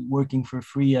 Everybody's working for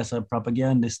free as a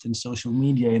propagandist in social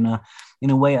media in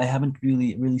a way I haven't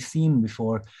really seen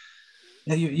before.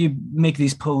 You make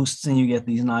these posts and you get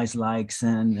these nice likes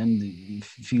and you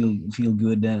feel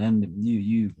good, and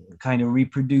you kind of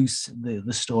reproduce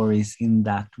the stories in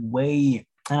that way.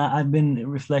 And I've been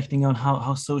reflecting on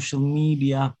how social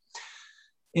media,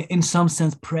 in some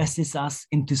sense, presses us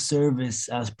into service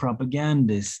as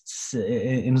propagandists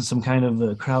in some kind of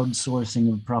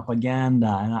crowdsourcing of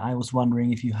propaganda. And I was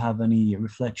wondering if you have any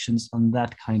reflections on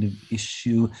that kind of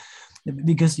issue,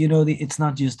 because, you know, it's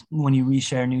not just when you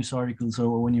reshare news articles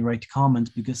or when you write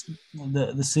comments, because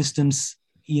the systems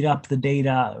eat up the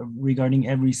data regarding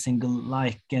every single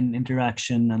like and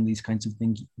interaction and these kinds of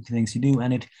things you do.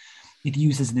 And it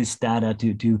uses this data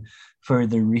to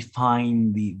further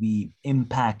refine the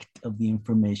impact of the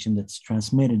information that's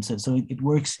transmitted. So it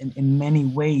works in many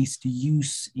ways to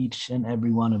use each and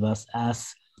every one of us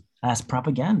as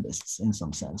propagandists in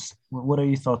some sense. What are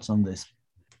your thoughts on this?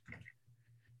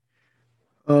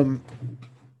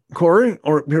 Corey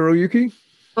or Hiroyuki?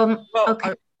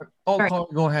 Okay.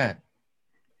 Go ahead.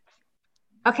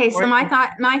 Okay, so my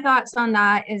thoughts on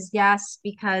that is yes,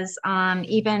 because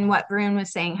even what Varun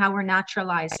was saying, how we're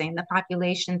naturalizing the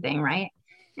population thing, right?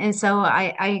 And so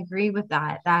I agree with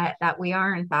that we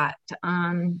are in fact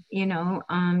doing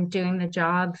the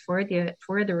job for the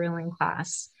ruling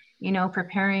class, you know,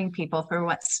 preparing people for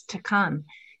what's to come.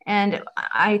 And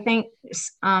I think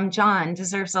John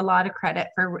deserves a lot of credit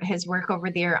for his work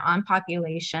over there on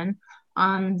population.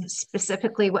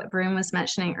 Specifically what Varun was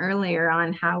mentioning earlier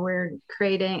on how we're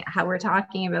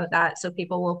talking about that, so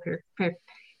people will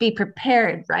be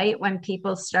prepared, right? When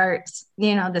people start,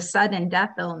 you know, the sudden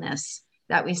death illness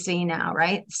that we see now,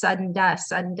 right? Sudden death.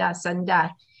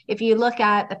 If you look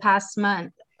at the past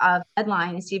month of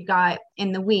headlines, you've got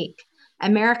in the week,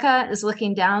 America is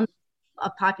looking down a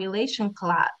population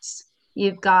collapse.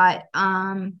 You've got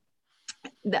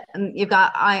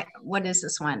what is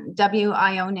this one?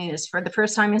 WIO News. For the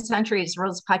first time in centuries, the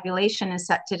world's population is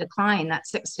set to decline.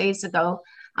 That's 6 days ago.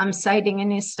 I'm citing a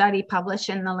new study published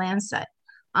in The Lancet.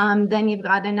 Then you've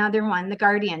got another one, The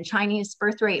Guardian. Chinese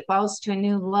birth rate falls to a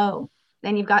new low.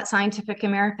 Then you've got Scientific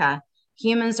America.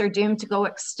 Humans are doomed to go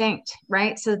extinct,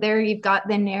 right? So there you've got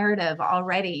the narrative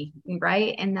already,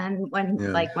 right? And then when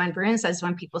Varun says,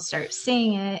 when people start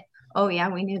seeing it, oh yeah,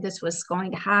 we knew this was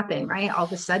going to happen, right? All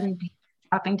of a sudden,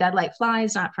 dropping dead like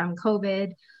flies, not from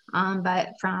COVID, but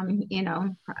from, you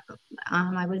know,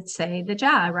 I would say the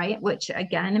jab, right? Which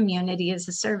again, immunity is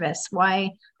a service.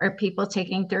 Why are people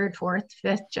taking 3rd, 4th,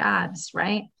 5th jabs,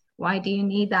 right? Why do you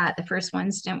need that? The first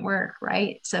ones didn't work,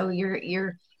 right? So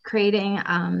you're creating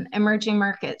emerging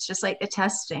markets, just like the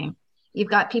testing. You've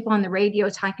got people on the radio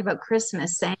talking about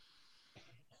Christmas saying,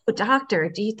 oh, doctor,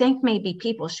 do you think maybe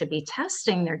people should be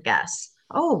testing their guests?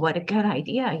 Oh, what a good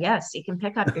idea. Yes, you can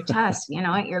pick up your test, you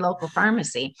know, at your local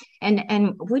pharmacy.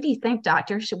 And what do you think,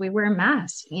 doctor? Should we wear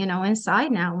masks, you know,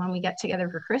 inside now when we get together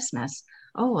for Christmas?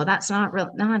 Oh, well, that's not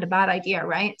a bad idea,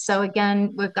 right? So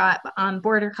again, we've got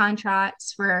border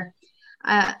contracts for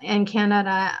in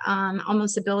Canada,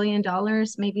 almost $1 billion,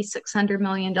 maybe $600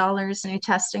 million, new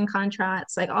testing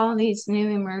contracts, like all these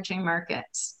new emerging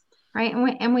markets. right?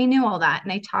 And we knew all that,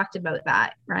 and they talked about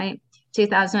that, right?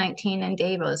 2019 in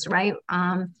Davos, right?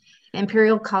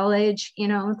 Imperial College, you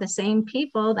know, the same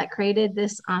people that created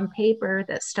this paper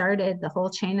that started the whole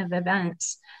chain of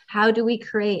events. How do we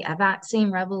create a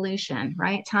vaccine revolution,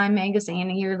 right? Time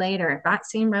Magazine a year later,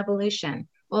 vaccine revolution.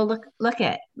 Well, look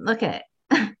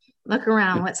look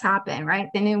around what's happened, right?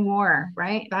 The new war,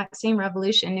 right? Vaccine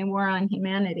revolution, new war on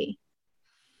humanity.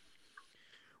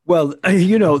 Well,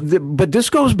 you know, but this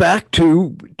goes back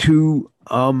to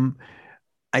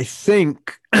I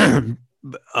think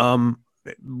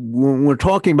when we're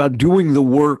talking about doing the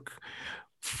work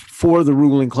for the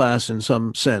ruling class in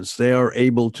some sense, they are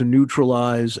able to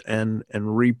neutralize and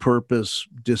repurpose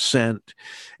dissent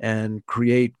and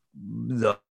create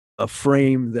a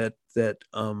frame that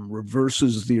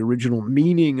reverses the original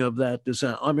meaning of that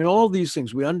dissent. I mean, all these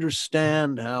things, we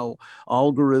understand how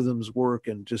algorithms work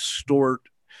and distort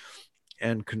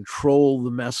and control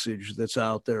the message that's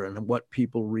out there and what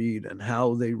people read and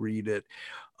how they read it.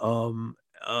 All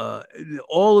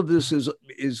of this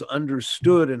is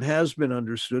understood and has been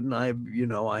understood, and I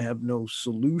have no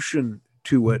solution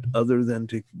to it other than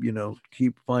to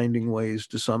keep finding ways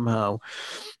to somehow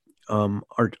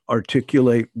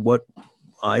articulate what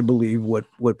I believe,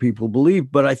 what people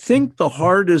believe. But I think the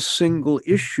hardest single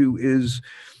issue is,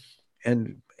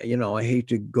 and I hate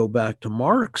to go back to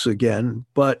Marx again,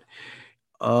 but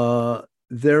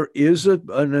there is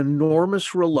an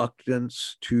enormous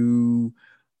reluctance to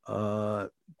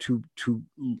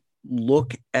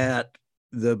look at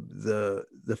the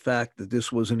fact that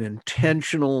this was an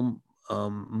intentional,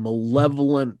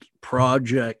 malevolent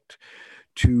project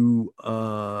to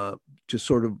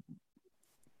sort of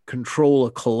control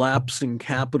a collapsing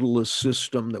capitalist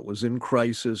system that was in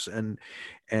crisis and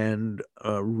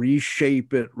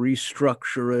reshape it,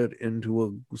 restructure it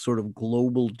into a sort of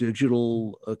global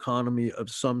digital economy of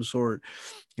some sort.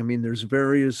 I mean, there's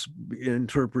various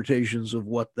interpretations of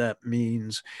what that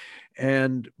means,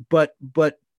 but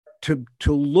to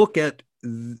look at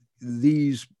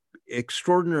these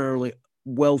extraordinarily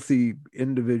wealthy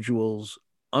individuals,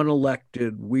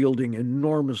 unelected, wielding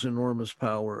enormous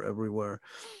power everywhere,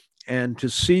 and to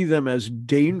see them as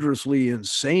dangerously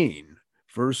insane,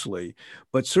 firstly,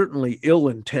 but certainly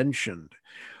ill-intentioned.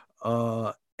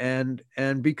 And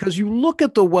because you look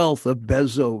at the wealth of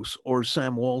Bezos or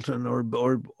Sam Walton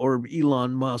or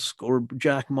Elon Musk or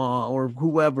Jack Ma or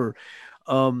whoever,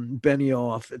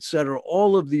 Benioff, et cetera,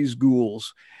 all of these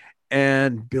ghouls,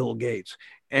 and Bill Gates,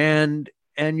 and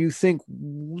you think,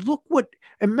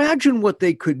 imagine what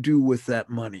they could do with that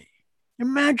money.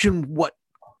 Imagine what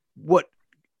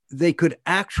they could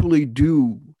actually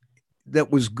do that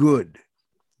was good.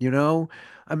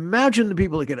 Imagine the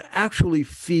people that could actually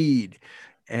feed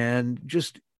and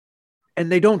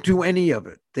they don't do any of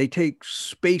it. They take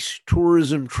space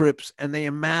tourism trips and they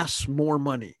amass more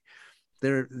money.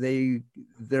 They're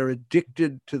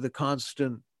addicted to the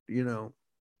constant,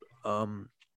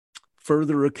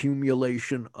 further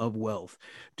accumulation of wealth,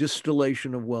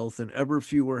 distillation of wealth in ever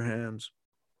fewer hands.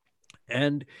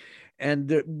 And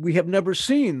we have never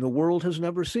seen, the world has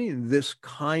never seen this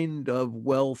kind of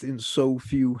wealth in so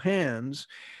few hands.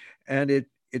 And it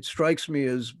strikes me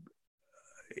as,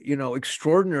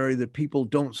 extraordinary that people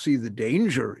don't see the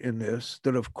danger in this,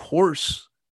 that of course,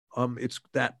 it's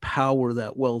that power,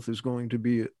 that wealth is going to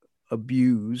be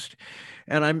abused.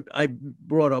 And I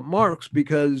brought up Marx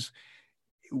because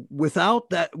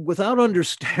without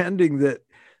understanding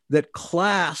that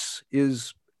class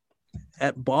is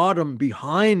at bottom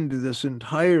behind this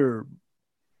entire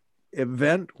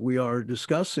event we are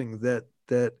discussing, that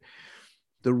the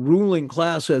ruling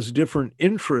class has different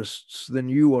interests than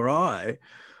you or I,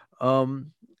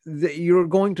 that you are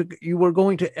going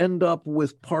to end up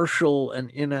with partial and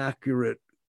inaccurate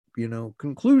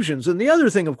conclusions. And the other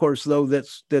thing, of course, though,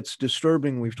 that's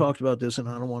disturbing, we've talked about this, and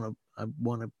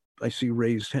I see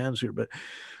raised hands here, but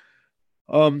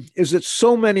is that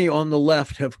so many on the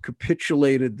left have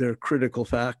capitulated their critical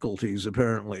faculties,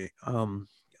 apparently.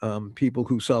 People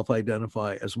who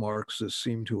self-identify as Marxists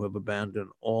seem to have abandoned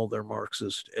all their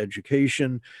Marxist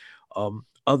education.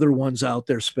 Other ones out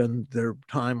there spend their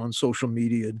time on social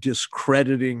media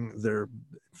discrediting their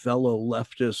fellow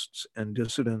leftists and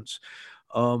dissidents.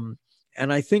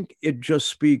 And I think it just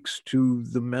speaks to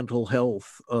the mental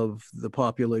health of the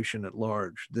population at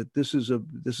large, that this is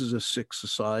a sick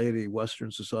society, Western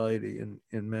society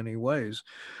in many ways.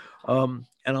 And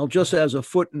I'll just, as a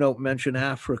footnote, mention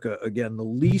Africa again, the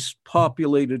least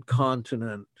populated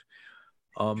continent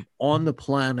on the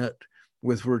planet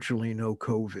with virtually no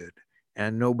COVID,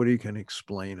 and nobody can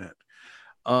explain it.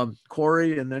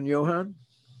 Corey and then Johan.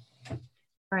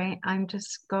 right? I'm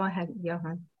just, go ahead,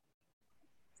 Johan.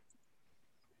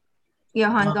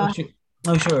 Johan, go ahead.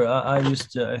 Oh, sure.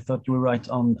 I thought you were right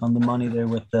on the money there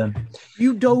with the.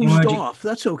 You dozed off.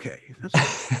 That's okay.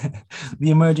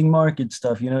 The emerging market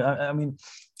stuff. I mean,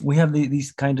 we have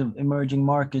these kind of emerging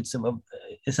markets of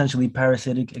essentially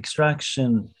parasitic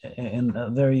extraction in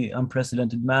a very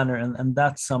unprecedented manner, and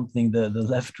that's something the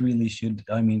left really should,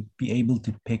 I mean, be able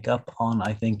to pick up on,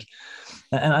 I think.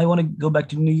 And I want to go back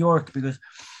to New York because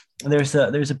there's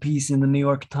a piece in the New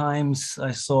York Times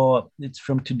I saw. It's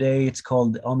from today. It's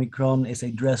called "Omicron is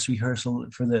a Dress Rehearsal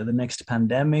for the Next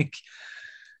Pandemic,"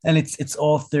 and its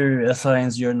author, a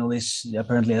science journalist,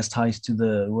 apparently has ties to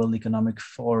the World Economic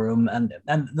Forum, and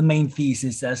the main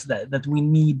thesis is that we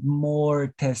need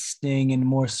more testing and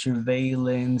more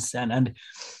surveillance and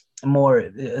more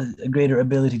a greater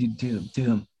ability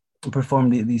to perform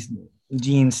these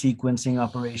gene sequencing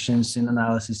operations in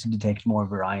analysis to detect more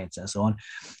variants and so on.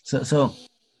 So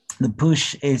the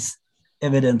push is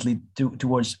evidently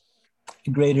towards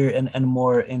greater and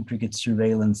more intricate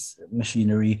surveillance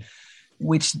machinery,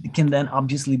 which can then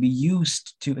obviously be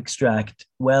used to extract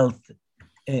wealth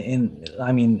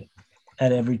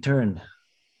at every turn.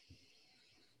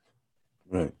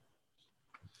 Right.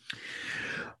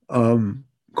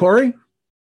 Corey?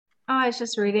 Oh, I was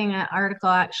just reading an article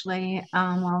actually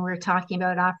while we're talking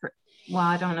about Africa. Well,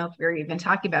 I don't know if we're even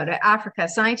talking about it. Africa,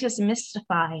 scientists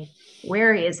mystified.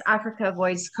 Where is Africa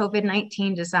avoids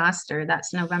COVID-19 disaster?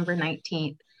 That's November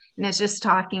 19th. And it's just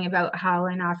talking about how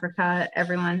in Africa,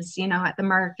 everyone's, at the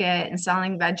market and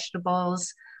selling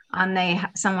vegetables.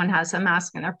 Someone has a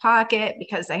mask in their pocket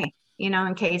because they,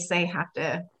 in case they have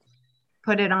to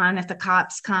put it on if the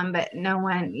cops come, but no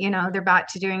one, they're back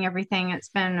to doing everything. It's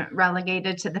been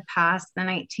relegated to the past. The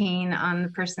 19,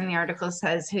 the person in the article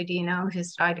says, who do you know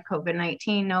who's died of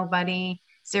COVID-19? Nobody,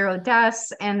 0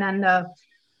 deaths. And then the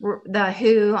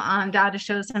WHO data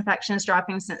shows infections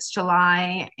dropping since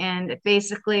July. And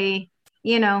basically,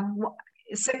 6%,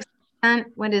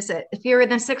 what is it? Fewer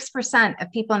than 6%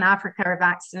 of people in Africa are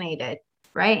vaccinated,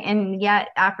 right? And yet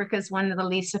Africa is one of the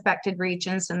least affected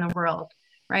regions in the world.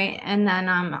 Right. And then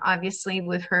obviously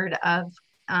we've heard of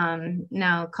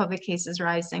now COVID cases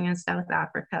rising in South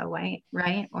Africa,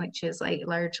 right? Which is like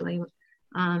largely,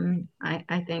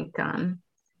 I think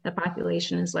the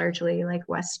population is largely like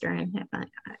Western.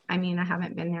 I mean, I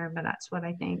haven't been there, but that's what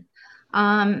I think.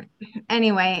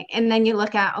 Anyway, and then you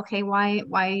look at, okay, why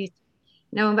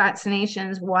no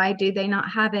vaccinations? Why do they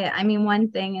not have it? I mean,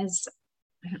 one thing is,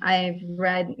 I've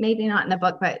read, maybe not in the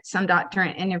book, but some doctor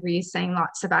interviews saying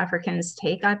lots of Africans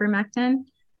take ivermectin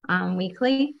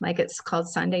weekly, like it's called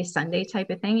Sunday type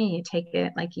of thing. And you take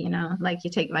it like you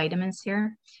take vitamins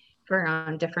here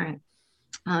for different,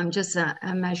 just a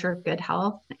measure of good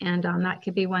health. And that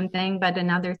could be one thing. But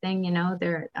another thing,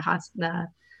 the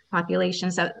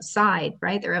population's outside,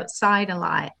 right? They're outside a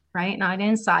lot, right? Not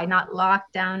inside, not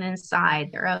locked down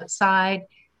inside. They're outside.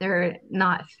 They're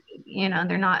not,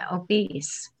 they're not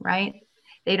obese, right?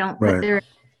 They don't put their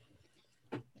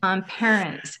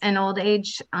parents in old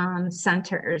age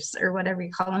centers or whatever you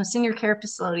call them, senior care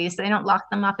facilities. They don't lock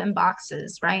them up in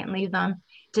boxes, right? And leave them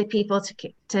to people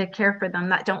to care for them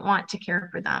that don't want to care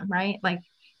for them, right? Like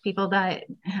people that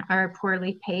are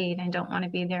poorly paid and don't want to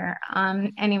be there.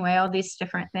 Anyway, all these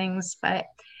different things. But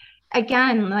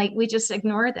again, like we just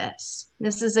ignore this.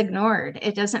 This is ignored.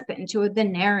 It doesn't fit into the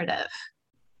narrative.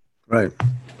 Right.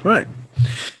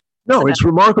 No, it's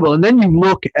remarkable. And then you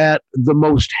look at the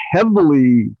most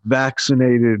heavily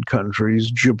vaccinated countries,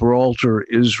 Gibraltar,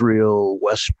 Israel,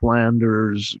 West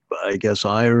Flanders, I guess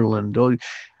Ireland,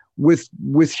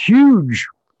 with huge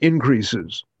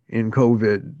increases in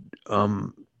COVID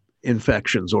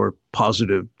infections or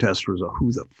positive test results.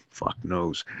 Who the fuck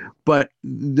knows? But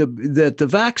that the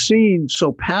vaccine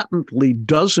so patently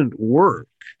doesn't work.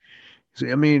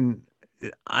 I mean,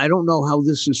 I don't know how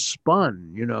this is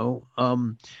spun,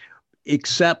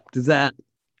 except that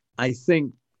I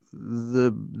think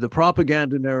the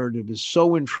propaganda narrative is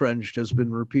so entrenched, has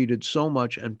been repeated so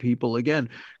much, and people, again,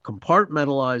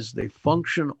 compartmentalize, they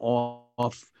function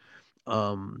off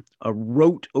a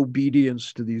rote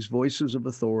obedience to these voices of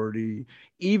authority,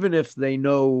 even if they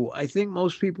know. I think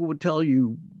most people would tell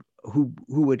you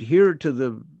who adhere to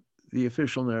the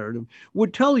official narrative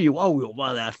would tell you, oh,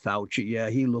 well, that Fauci, yeah,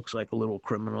 he looks like a little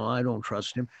criminal. I don't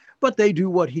trust him. But they do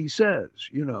what he says,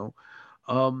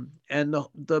 and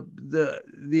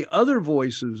the other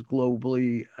voices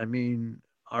globally, I mean,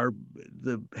 are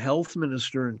the health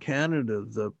minister in Canada,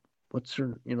 the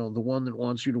one that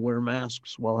wants you to wear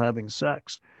masks while having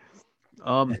sex.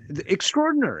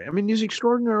 Extraordinary. I mean, these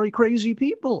extraordinarily crazy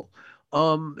people.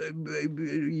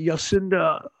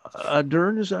 Jacinda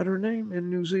Ardern, is that her name, in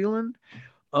New Zealand?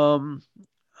 Bonkers,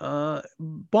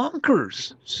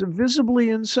 so visibly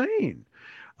insane.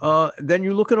 Then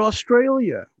you look at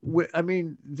Australia. I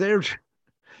mean,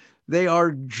 they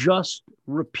are just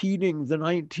repeating the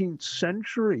 19th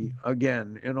century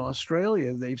again in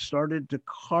Australia. They've started to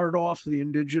cart off the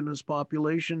indigenous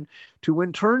population to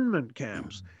internment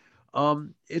camps.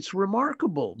 It's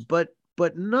remarkable, but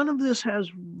none of this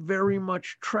has very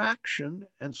much traction,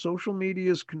 and social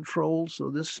media is controlled.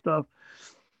 So this stuff,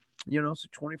 it's a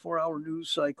 24-hour news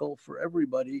cycle for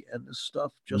everybody, and this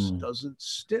stuff just doesn't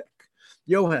stick.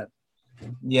 Johan.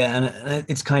 Yeah, and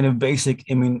it's kind of basic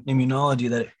immunology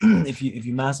that if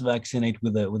you mass vaccinate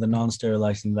with a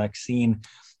non-sterilizing vaccine,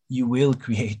 you will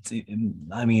create,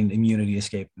 immunity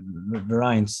escape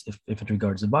variants if it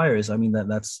regards the virus. I mean,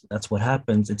 that's what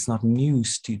happens. It's not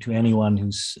news to anyone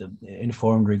who's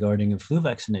informed regarding flu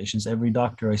vaccinations. Every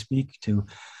doctor I speak to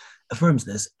affirms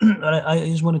this. But I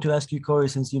just wanted to ask you, Corey,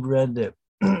 since you've read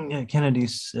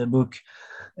Kennedy's book,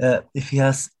 if he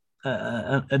has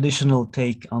an additional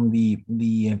take on the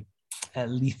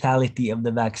lethality of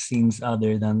the vaccines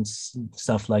other than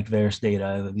stuff like VAERS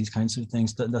data, these kinds of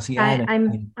things. Does he add?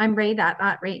 I'm right at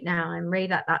that right now. I'm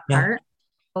right at that part.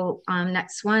 So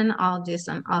next one, I'll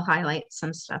highlight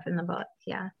some stuff in the book.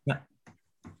 Yeah.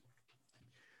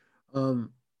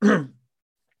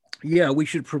 Yeah, we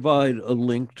should provide a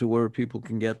link to where people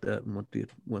can get that and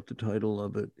what the title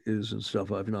of it is and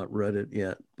stuff. I've not read it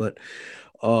yet, but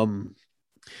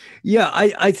yeah,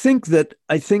 I think that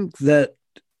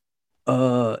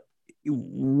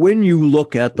when you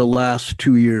look at the last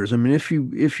 2 years, I mean,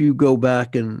 if you go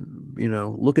back and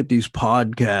look at these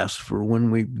podcasts for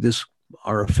when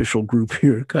our official group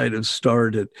here kind of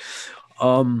started,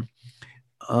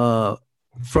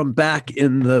 from back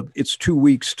in it's 2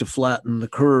 weeks to flatten the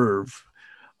curve,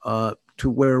 to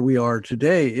where we are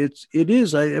today, it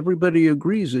is. Everybody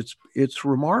agrees. It's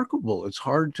remarkable. It's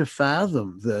hard to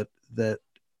fathom that.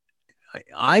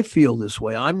 I feel this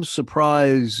way. I'm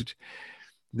surprised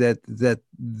that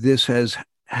this has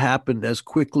happened as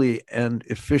quickly and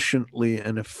efficiently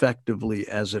and effectively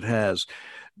as it has,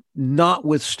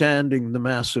 notwithstanding the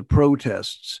massive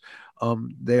protests.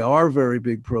 They are very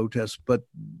big protests, but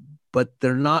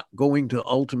they're not going to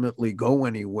ultimately go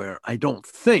anywhere. I don't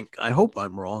think. I hope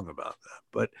I'm wrong about that.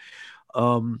 But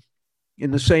in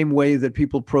the same way that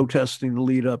people protesting the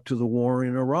lead up to the war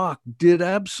in Iraq did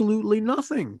absolutely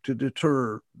nothing to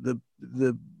deter the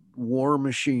war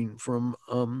machine from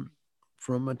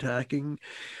attacking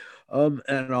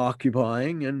and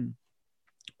occupying and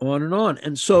on and on.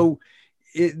 And so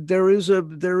there is a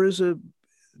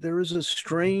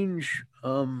strange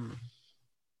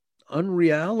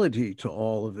unreality to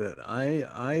all of it.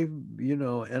 I'm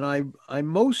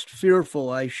most fearful,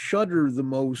 I shudder the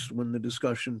most when the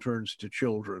discussion turns to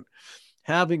children.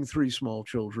 Having 3 small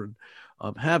children,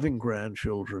 having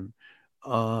grandchildren,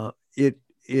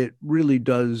 it really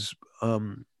does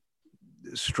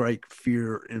strike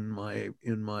fear in my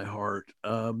heart,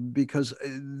 because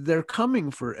they're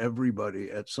coming for everybody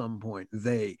at some point.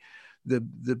 The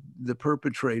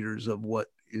perpetrators of what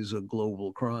is a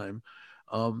global crime.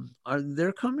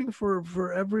 They're coming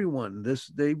for everyone.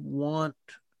 They want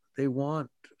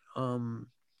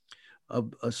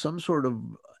some sort of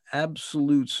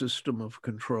absolute system of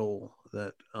control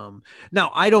that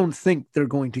now I don't think they're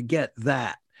going to get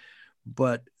that,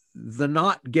 but the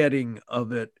not getting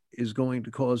of it is going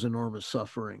to cause enormous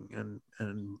suffering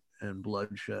and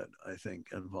bloodshed, I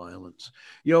think, and violence.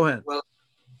 Johan. Well,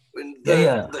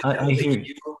 I hear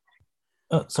you.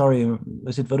 Oh, sorry,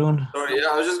 is it Varun? Sorry, yeah,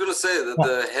 I was just going to say that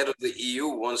the head of the EU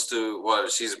wants to,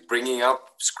 she's bringing up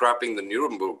scrapping the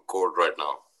Nuremberg Code right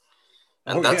now.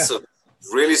 And that's a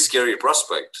really scary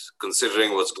prospect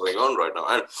considering what's going on right now.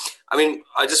 And I mean,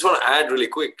 I just want to add really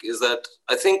quick is that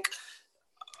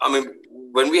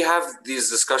when we have these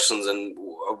discussions and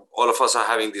all of us are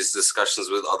having these discussions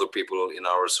with other people in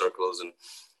our circles and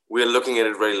we're looking at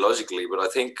it very logically, but I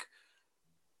think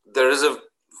there is a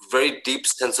very deep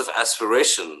sense of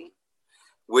aspiration,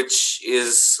 which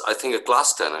is, I think, a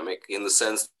class dynamic in the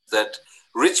sense that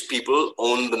rich people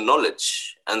own the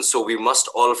knowledge. And so we must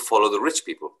all follow the rich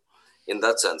people in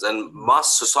that sense. And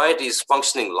mass society is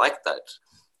functioning like that.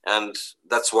 And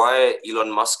that's why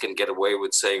Elon Musk can get away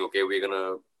with saying, okay, we're going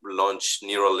to launch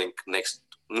Neuralink next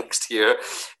year,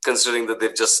 considering that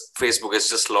Facebook has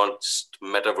just launched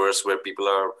Metaverse where people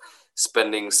are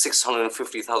spending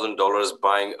 $650,000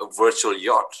 buying a virtual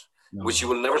yacht, which you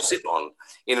will never sit on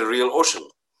in a real ocean.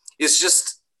 It's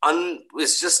just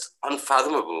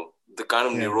unfathomable the kind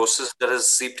of neurosis that has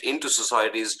seeped into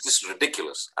society is just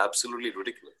ridiculous, absolutely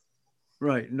ridiculous.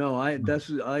 Right. No, I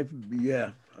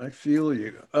feel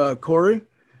you. Corey?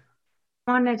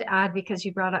 I wanted to add, because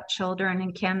you brought up children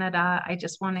in Canada, I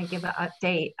just want to give an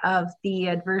update of the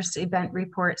adverse event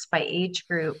reports by age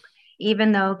group.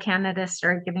 Even though Canada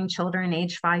started giving children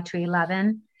age 5 to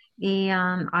 11 the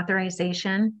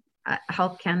authorization,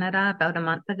 Health Canada about a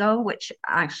month ago, which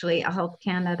actually Health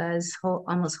Canada is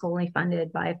almost wholly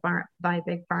funded by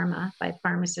Big Pharma, by the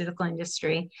pharmaceutical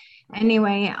industry.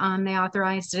 Anyway, they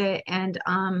authorized it, and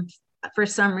for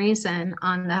some reason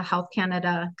on the Health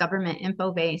Canada government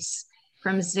info base,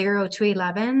 from 0 to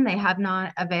 11, they have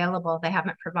not available. They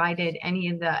haven't provided any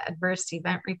of the adverse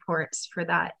event reports for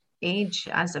that age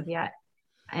as of yet.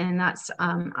 And that's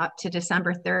up to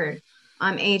December 3rd.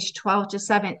 Age 12 to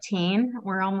 17,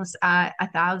 we're almost at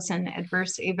 1,000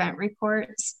 adverse event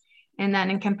reports. And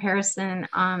then in comparison,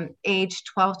 age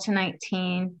 12 to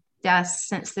 19 deaths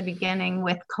since the beginning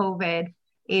with COVID,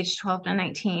 age 12 to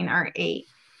 19 are 8.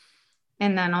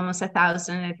 And then almost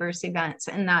 1,000 adverse events.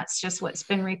 And that's just what's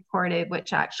been reported,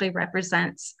 which actually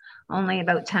represents only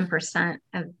about 10%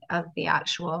 of the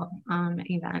actual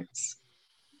events.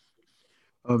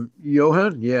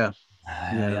 Johan? Yeah.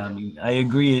 I mean, I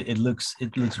agree. It looks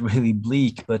really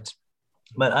bleak, but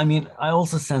I mean, I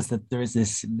also sense that there is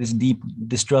this deep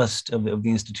distrust of the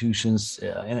institutions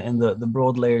and the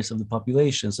broad layers of the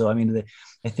population. So I mean,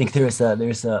 I think there's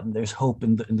hope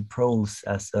in the proles,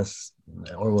 as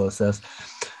Orwell says.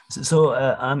 So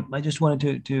I just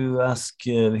wanted to ask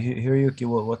Hiroyuki,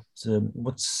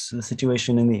 what's the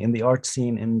situation in the art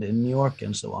scene in New York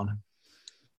and so on?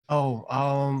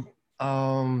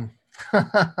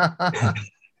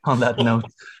 On that note,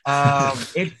 I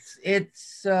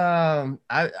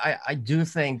do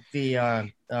think the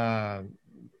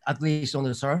at least on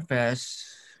the surface,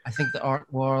 I think the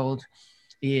art world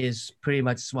is pretty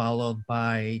much swallowed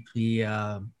by the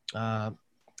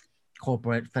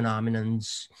corporate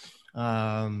phenomenons.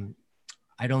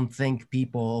 I don't think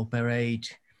people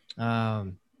operate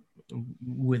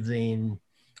within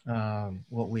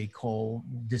what we call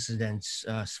dissidence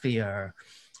sphere.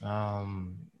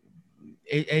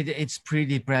 It's pretty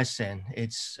depressing.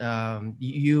 It's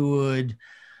you would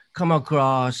come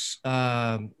across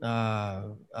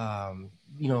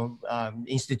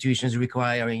institutions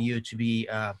requiring you to be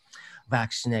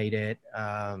vaccinated.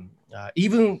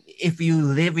 Even if you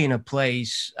live in a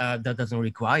place that doesn't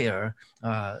require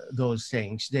those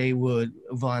things, they would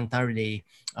voluntarily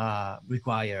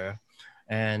require,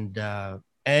 and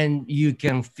you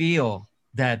can feel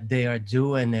that they are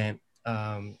doing it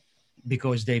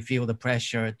because they feel the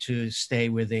pressure to stay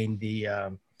within the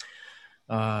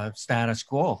status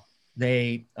quo.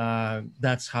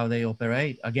 That's how they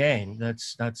operate. Again,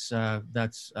 that's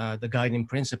the guiding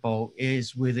principle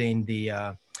is within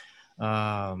the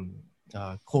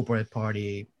corporate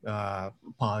party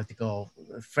political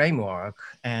framework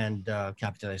and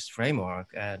capitalist framework.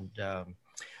 And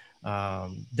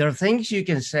there are things you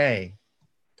can say,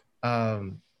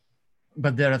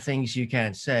 but there are things you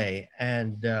can't say.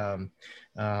 And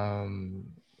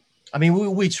I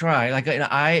mean, we try. Like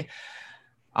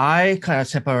I kind of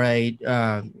separate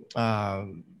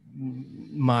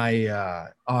my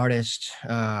artist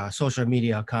social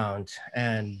media account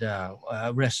and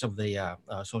rest of the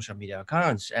social media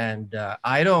accounts, and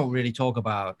I don't really talk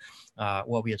about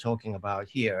what we are talking about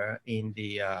here in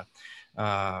the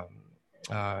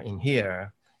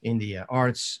in the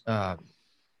arts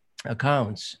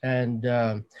accounts. And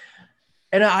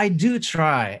I do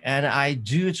try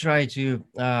to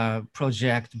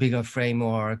project bigger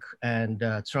framework and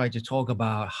try to talk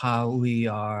about how we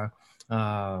are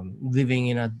living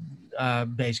in a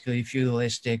basically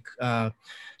feudalistic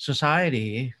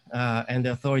society, and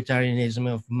the authoritarianism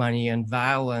of money and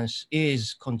violence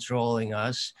is controlling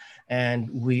us, and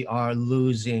we are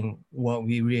losing what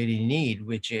we really need,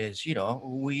 which is,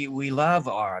 we love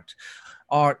art.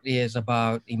 Art is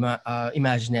about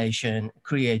imagination,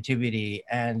 creativity.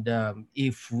 And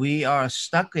if we are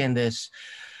stuck in this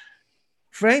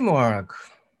framework,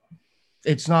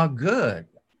 it's not good.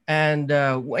 And,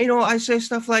 I say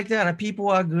stuff like that and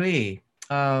people agree.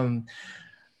 But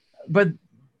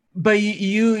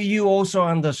you also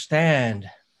understand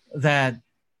that,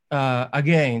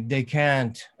 again, they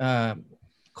can't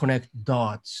connect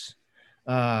dots.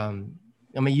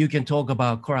 I mean, you can talk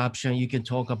about corruption, you can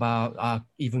talk about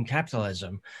even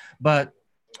capitalism, but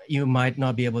you might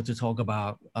not be able to talk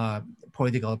about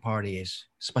political parties,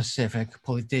 specific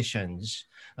politicians,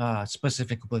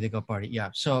 specific political party.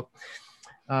 Yeah. So,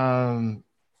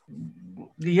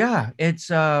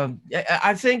 it's,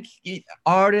 I think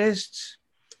artists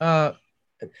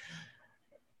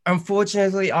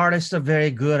Unfortunately, artists are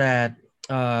very good at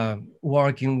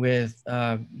working with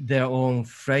their own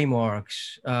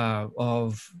frameworks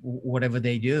of whatever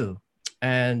they do.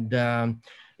 And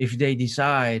if they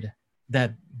decide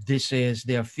that this is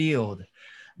their field,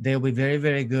 they'll be very,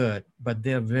 very good, but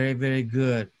they're very, very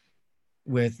good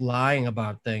with lying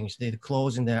about things. They're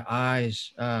closing their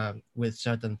eyes with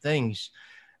certain things.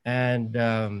 And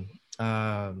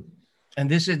and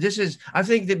this is I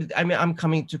think that, I mean, I'm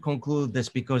coming to conclude this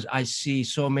because I see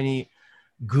so many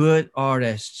good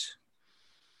artists,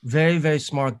 very, very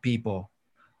smart people,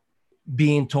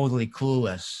 being totally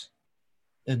clueless.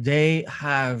 They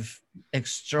have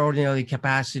extraordinary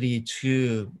capacity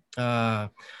to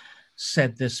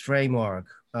set this framework.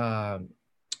 And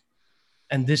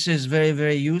this is very,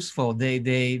 very useful. They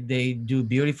do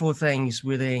beautiful things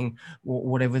within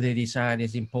whatever they decide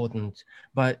is important.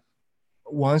 But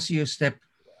once you step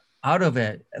out of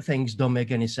it, things don't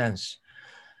make any sense.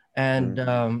 And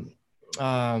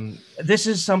this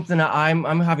is something that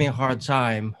I'm having a hard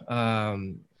time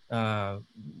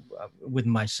with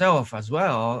myself as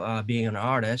well, being an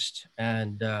artist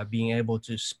and being able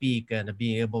to speak and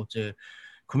being able to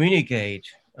communicate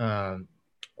on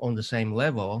the same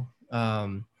level.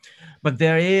 But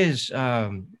there is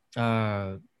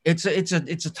it's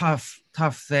a tough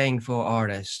thing for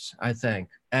artists, I think.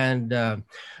 And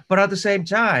but at the same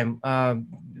time,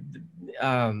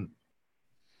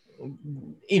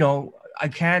 you know, I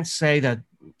can't say that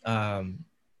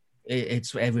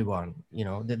it's for everyone. You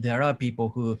know, that there are people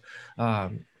who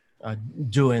are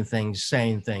doing things,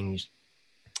 saying things,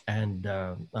 and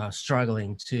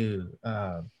struggling to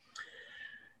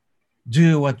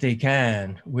do what they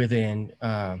can within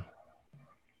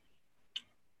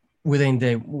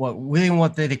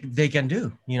what they can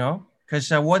do. You know, because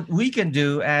what we can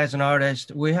do as an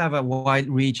artist, we have a wide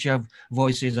reach of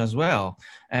voices as well,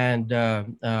 and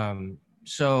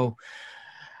so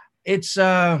it's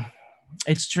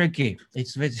tricky.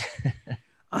 It's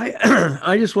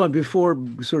I just want, before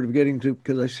sort of getting to,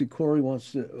 because I see Corey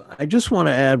wants to, I just want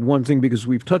to add one thing, because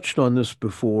we've touched on this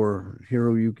before.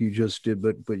 Hiroyuki just did,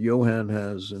 but Johan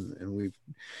has, and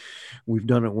we've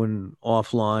done it when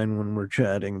offline, when we're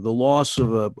chatting. The loss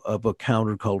of a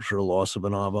counterculture, loss of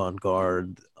an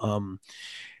avant-garde.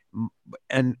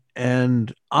 And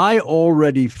I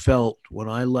already felt when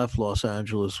I left Los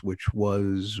Angeles, which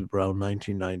was around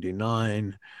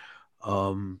 1999,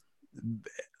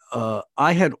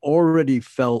 I had already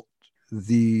felt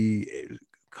the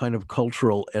kind of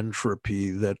cultural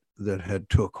entropy that had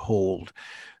took hold,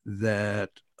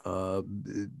 that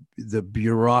the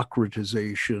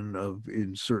bureaucratization of,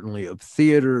 certainly of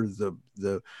theater,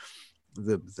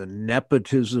 the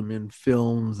nepotism in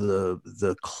film,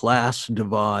 the class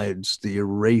divides, the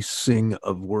erasing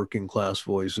of working class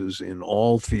voices in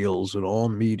all fields and all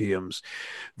mediums,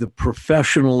 the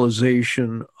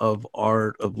professionalization of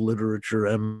art, of literature,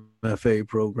 MFA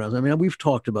programs. I mean, we've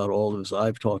talked about all of this.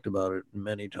 I've talked about it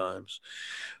many times.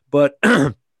 But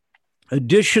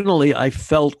additionally, I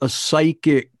felt a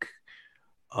psychic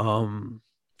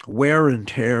wear and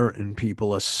tear in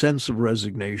people, a sense of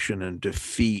resignation and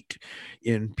defeat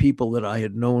in people that I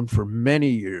had known for many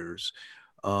years,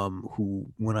 who,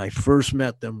 when I first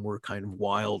met them, were kind of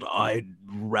wild-eyed,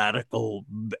 radical,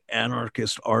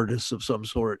 anarchist artists of some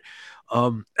sort.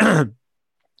 And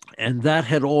that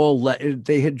had all,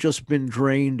 they had just been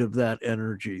drained of that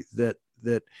energy, that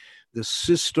the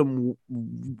system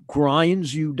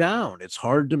grinds you down. It's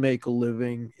hard to make a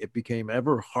living. It became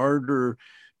ever harder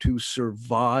to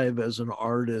survive as an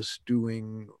artist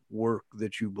doing work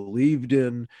that you believed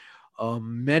in.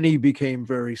 Many became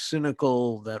very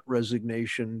cynical. That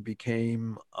resignation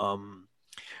became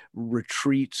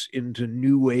retreats into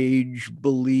New Age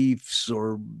beliefs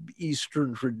or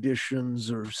Eastern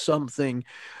traditions or something,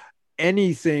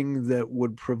 anything that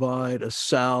would provide a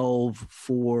salve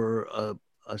for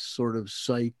a sort of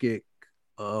psychic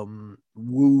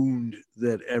wound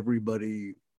that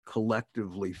everybody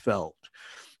collectively felt.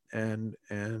 And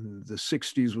the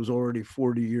 60s was already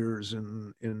 40 years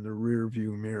in the rear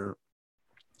view mirror.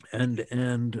 And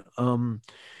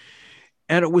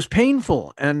it was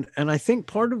painful. And I think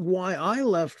part of why I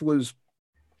left was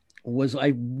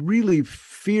I really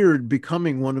feared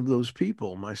becoming one of those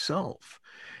people myself.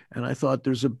 And I thought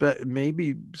there's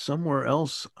maybe somewhere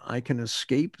else I can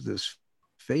escape this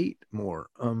fate more,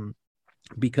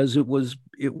 because it was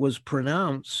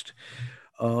pronounced.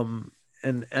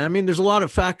 And I mean, there's a lot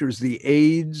of factors. The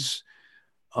AIDS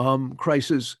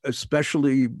crisis,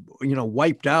 especially,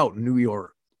 wiped out New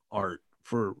York art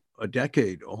for a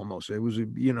decade almost. It was,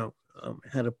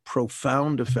 had a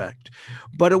profound effect.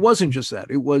 But it wasn't just that.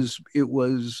 It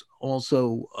was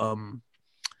also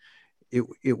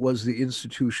it was the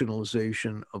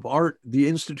institutionalization of art,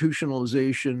 the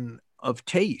institutionalization of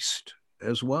taste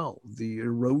as well, the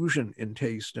erosion in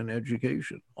taste and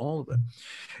education, all of it.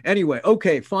 Anyway,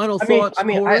 okay, final thoughts.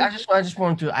 I just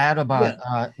want to add about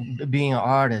being an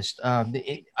artist.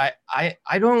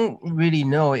 I don't really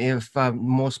know if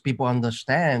most people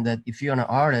understand that if you're an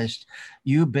artist,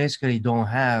 you basically don't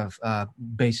have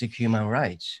basic human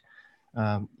rights.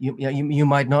 You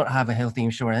might not have a health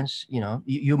insurance.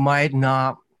 You might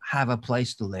not have a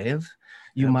place to live.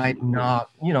 You might not,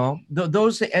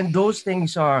 those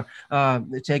things are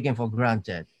taken for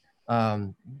granted.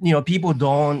 People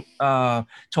don't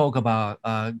talk about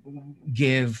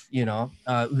give,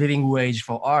 living wage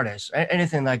for artists,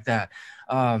 anything like that.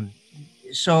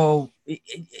 So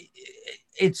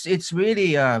it's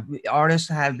really artists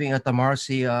have been at the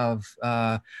mercy of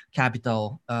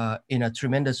capital in a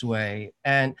tremendous way,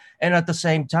 and at the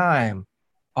same time,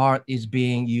 art is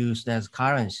being used as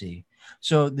currency.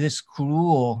 So this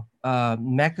cruel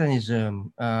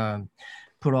mechanism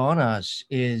put on us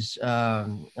is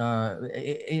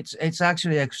it's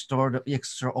actually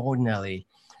extraordinary,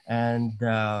 and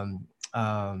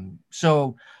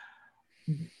so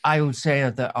I would say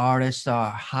that the artists are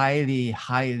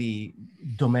highly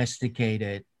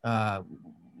domesticated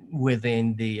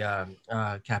within the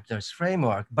capitalist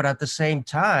framework, but at the same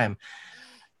time,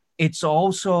 it's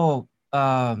also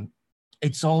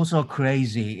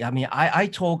crazy. I mean, I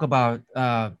talk about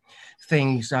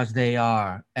things as they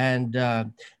are, and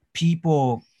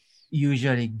people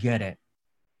usually get it,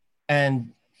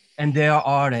 and they are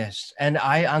artists, and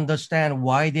I understand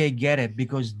why they get it,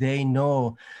 because they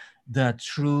know the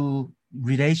true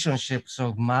relationships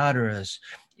of matters,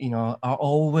 are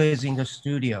always in the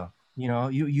studio.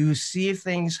 You see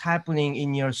things happening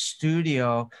in your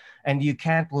studio, and you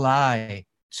can't lie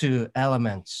to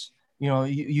elements.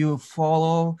 You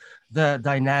follow the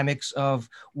dynamics of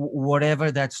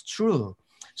whatever that's true.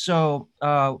 So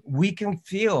we can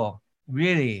feel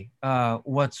really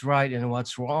what's right and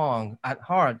what's wrong at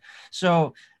heart.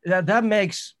 So that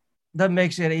makes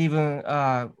it even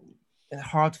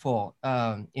heartful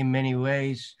in many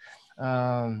ways,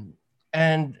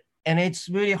 and it's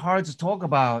really hard to talk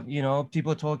about.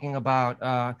 People talking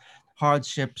about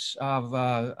hardships of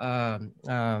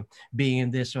being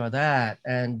in this or that,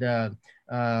 and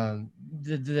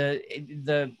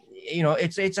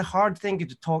it's a hard thing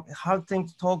to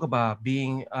talk about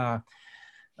being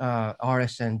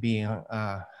artist and being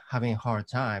having a hard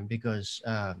time, because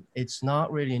it's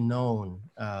not really known.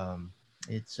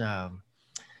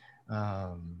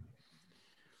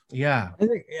 Yeah.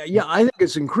 I think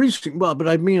it's increasing. Well, but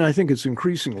I think it's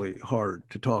increasingly hard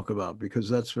to talk about, because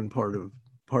that's been part of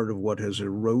what has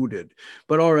eroded.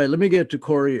 But all right, let me get to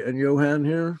Corey and Johan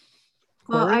here.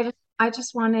 Corey? Well, I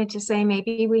just wanted to say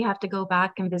maybe we have to go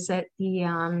back and visit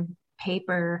the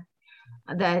paper,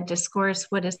 the discourse.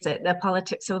 What is it? The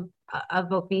Politics of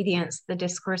Obedience, the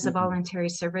Discourse of Voluntary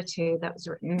Servitude, that was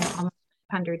written almost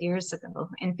 100 years ago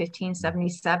in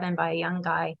 1577 by a young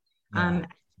guy.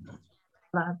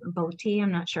 Botti, I'm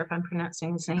not sure if I'm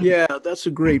pronouncing his name. Yeah, that's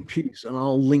a great piece, and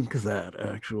I'll link that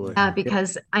actually.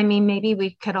 Because maybe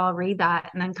we could all read that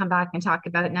and then come back and talk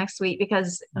about it next week,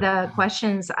 because the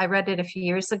questions, I read it a few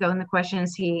years ago, and the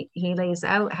questions he lays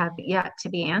out have yet to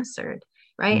be answered,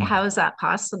 right? How is that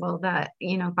possible that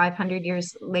 500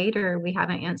 years later we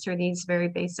haven't answered these very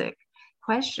basic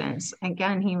questions?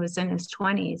 Again, he was in his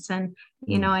 20s, and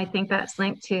I think that's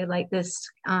linked to like this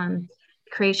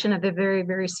creation of a very,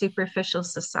 very superficial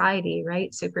society,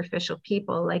 right? Superficial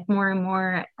people, like more and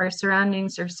more our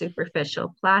surroundings are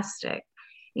superficial, plastic,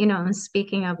 and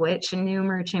speaking of which, a new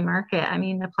emerging market,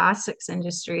 the plastics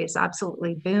industry is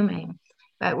absolutely booming,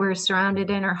 but we're surrounded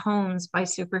in our homes by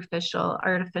superficial,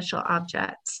 artificial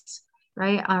objects,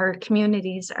 right? Our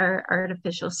communities are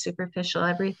artificial, superficial,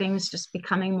 everything's just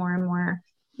becoming more and more,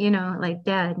 like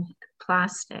dead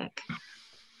plastic.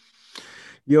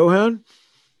 Johan?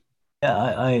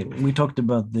 Yeah, we talked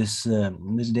about this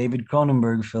this David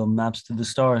Cronenberg film, Maps to the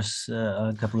Stars,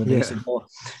 a couple of days ago,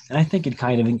 and I think it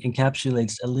kind of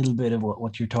encapsulates a little bit of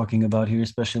what you're talking about here,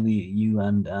 especially you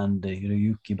and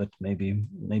Yuki, but maybe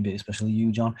especially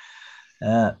you, John.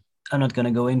 I'm not going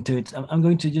to go into it. I'm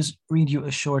going to just read you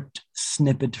a short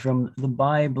snippet from the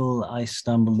Bible I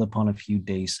stumbled upon a few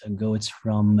days ago. It's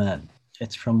from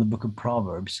the book of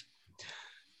Proverbs.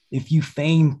 If you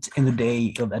faint in the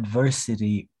day of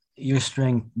adversity, your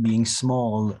strength being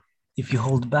small, if you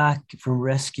hold back from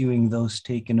rescuing those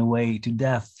taken away to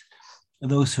death,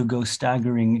 those who go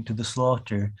staggering to the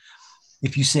slaughter,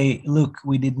 if you say, look,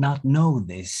 we did not know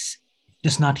this,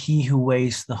 does not he who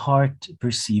weighs the heart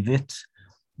perceive it?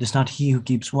 Does not he who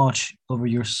keeps watch over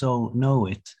your soul know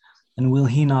it? And will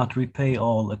he not repay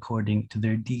all according to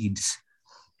their deeds?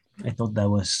 I thought that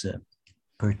was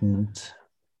pertinent.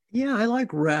 Yeah, I like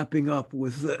wrapping up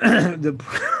with the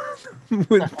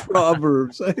with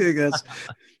Proverbs. I think that's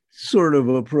sort of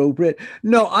appropriate.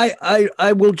 No,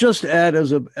 I will just add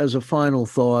as a final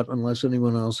thought, unless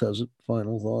anyone else has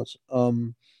final thoughts,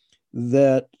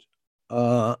 that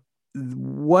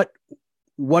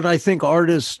what I think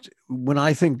artists, when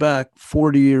I think back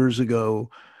 40 years ago,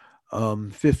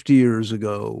 50 years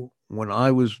ago, when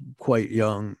I was quite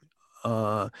young,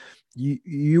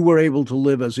 you were able to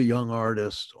live as a young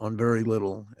artist on very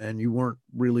little, and you weren't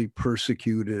really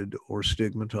persecuted or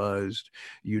stigmatized.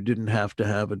 You didn't have to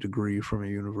have a degree from a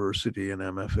university, an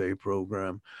MFA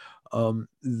program.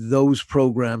 Those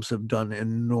programs have done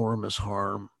enormous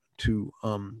harm to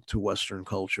Western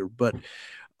culture, but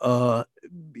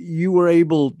you were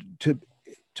able to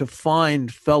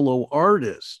find fellow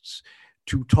artists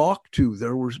to talk to.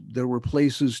 There were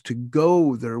places to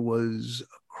go. There was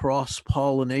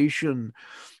cross-pollination.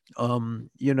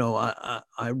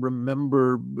 I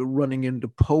remember running into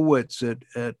poets at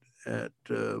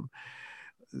the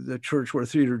church where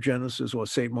Theater Genesis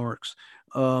was, St. Mark's,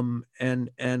 and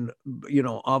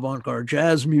avant-garde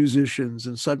jazz musicians,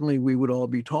 and suddenly we would all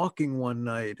be talking one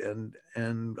night,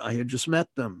 and I had just met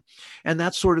them, and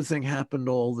that sort of thing happened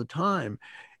all the time.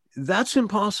 That's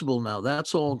impossible now.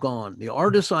 That's all gone. The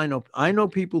artists I know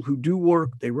people who do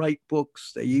work, they write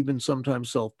books, they even sometimes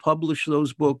self-publish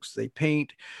those books, they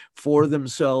paint for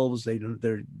themselves,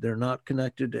 they're not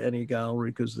connected to any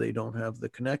gallery because they don't have the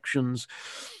connections.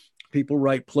 People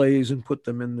write plays and put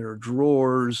them in their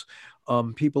drawers.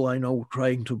 People I know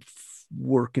trying to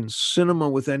work in cinema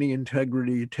with any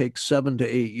integrity, it takes 7 to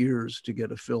 8 years to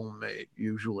get a film made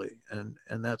usually, and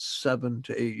that's 7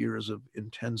 to 8 years of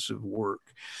intensive work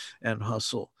and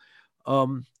hustle.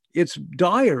 It's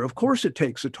dire. Of course it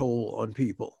takes a toll on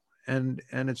people, and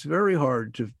it's very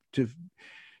hard to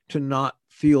not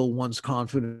feel one's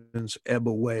confidence ebb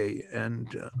away,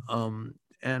 and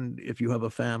if you have a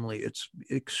family, it's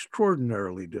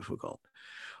extraordinarily difficult.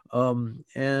 That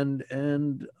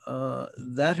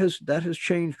has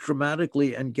changed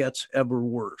dramatically and gets ever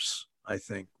worse. I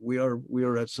think we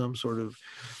are at some sort of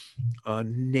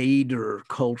nadir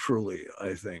culturally,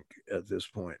 I think, at this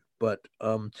point. But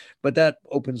that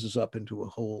opens us up into a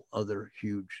whole other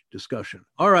huge discussion.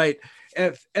 All right.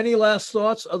 If any last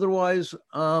thoughts? Otherwise,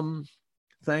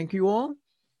 thank you all.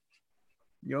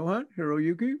 Johan,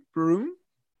 Hiroyuki, Varun.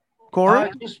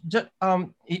 Corey?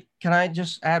 Can I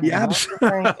just add? Yeah,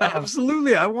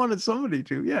 absolutely. I wanted somebody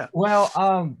to. Yeah. Well,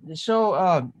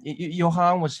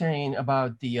 Johan was saying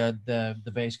about the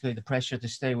basically the pressure to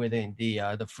stay within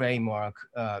the framework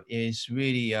is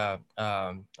really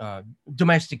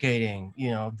domesticating.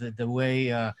 The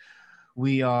way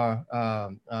we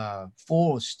are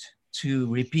forced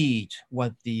to repeat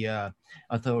what the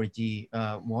authority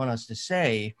want us to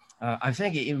say. I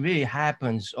think it really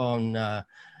happens on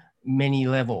many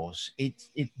levels.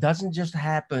 It doesn't just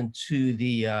happen to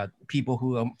the people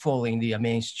who are following the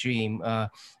mainstream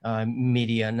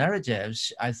media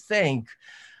narratives. I think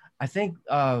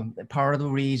part of the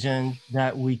reason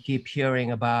that we keep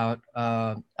hearing about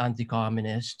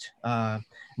anti-communist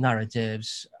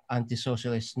narratives,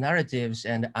 anti-socialist narratives,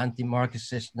 and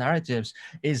anti-Marxist narratives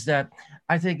is that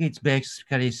I think it's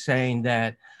basically saying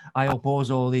that I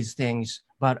oppose all these things,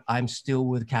 but I'm still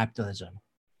with capitalism.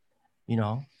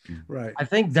 Right. I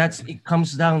think it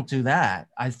comes down to that.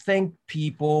 I think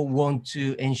people want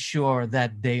to ensure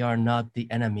that they are not the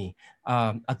enemy.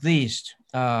 At least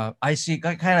I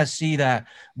kind of see that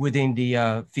within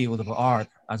the field of art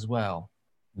as well.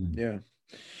 Yeah.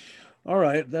 All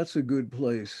right. That's a good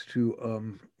place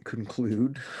to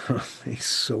conclude. A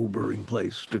sobering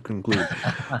place to conclude.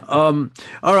 All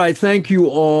right. Thank you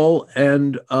all.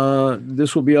 And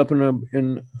this will be up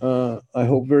in I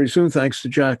hope very soon. Thanks to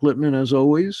Jack Littman, as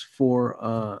always,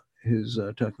 for his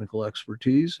technical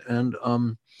expertise. And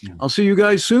I'll see you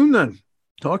guys soon then.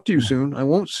 Talk to you soon. I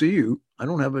won't see you. I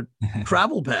don't have a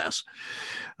travel pass.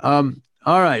 All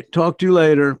right. Talk to you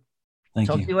later. Thank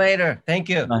you. Talk to you later. Thank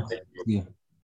you. Thank you.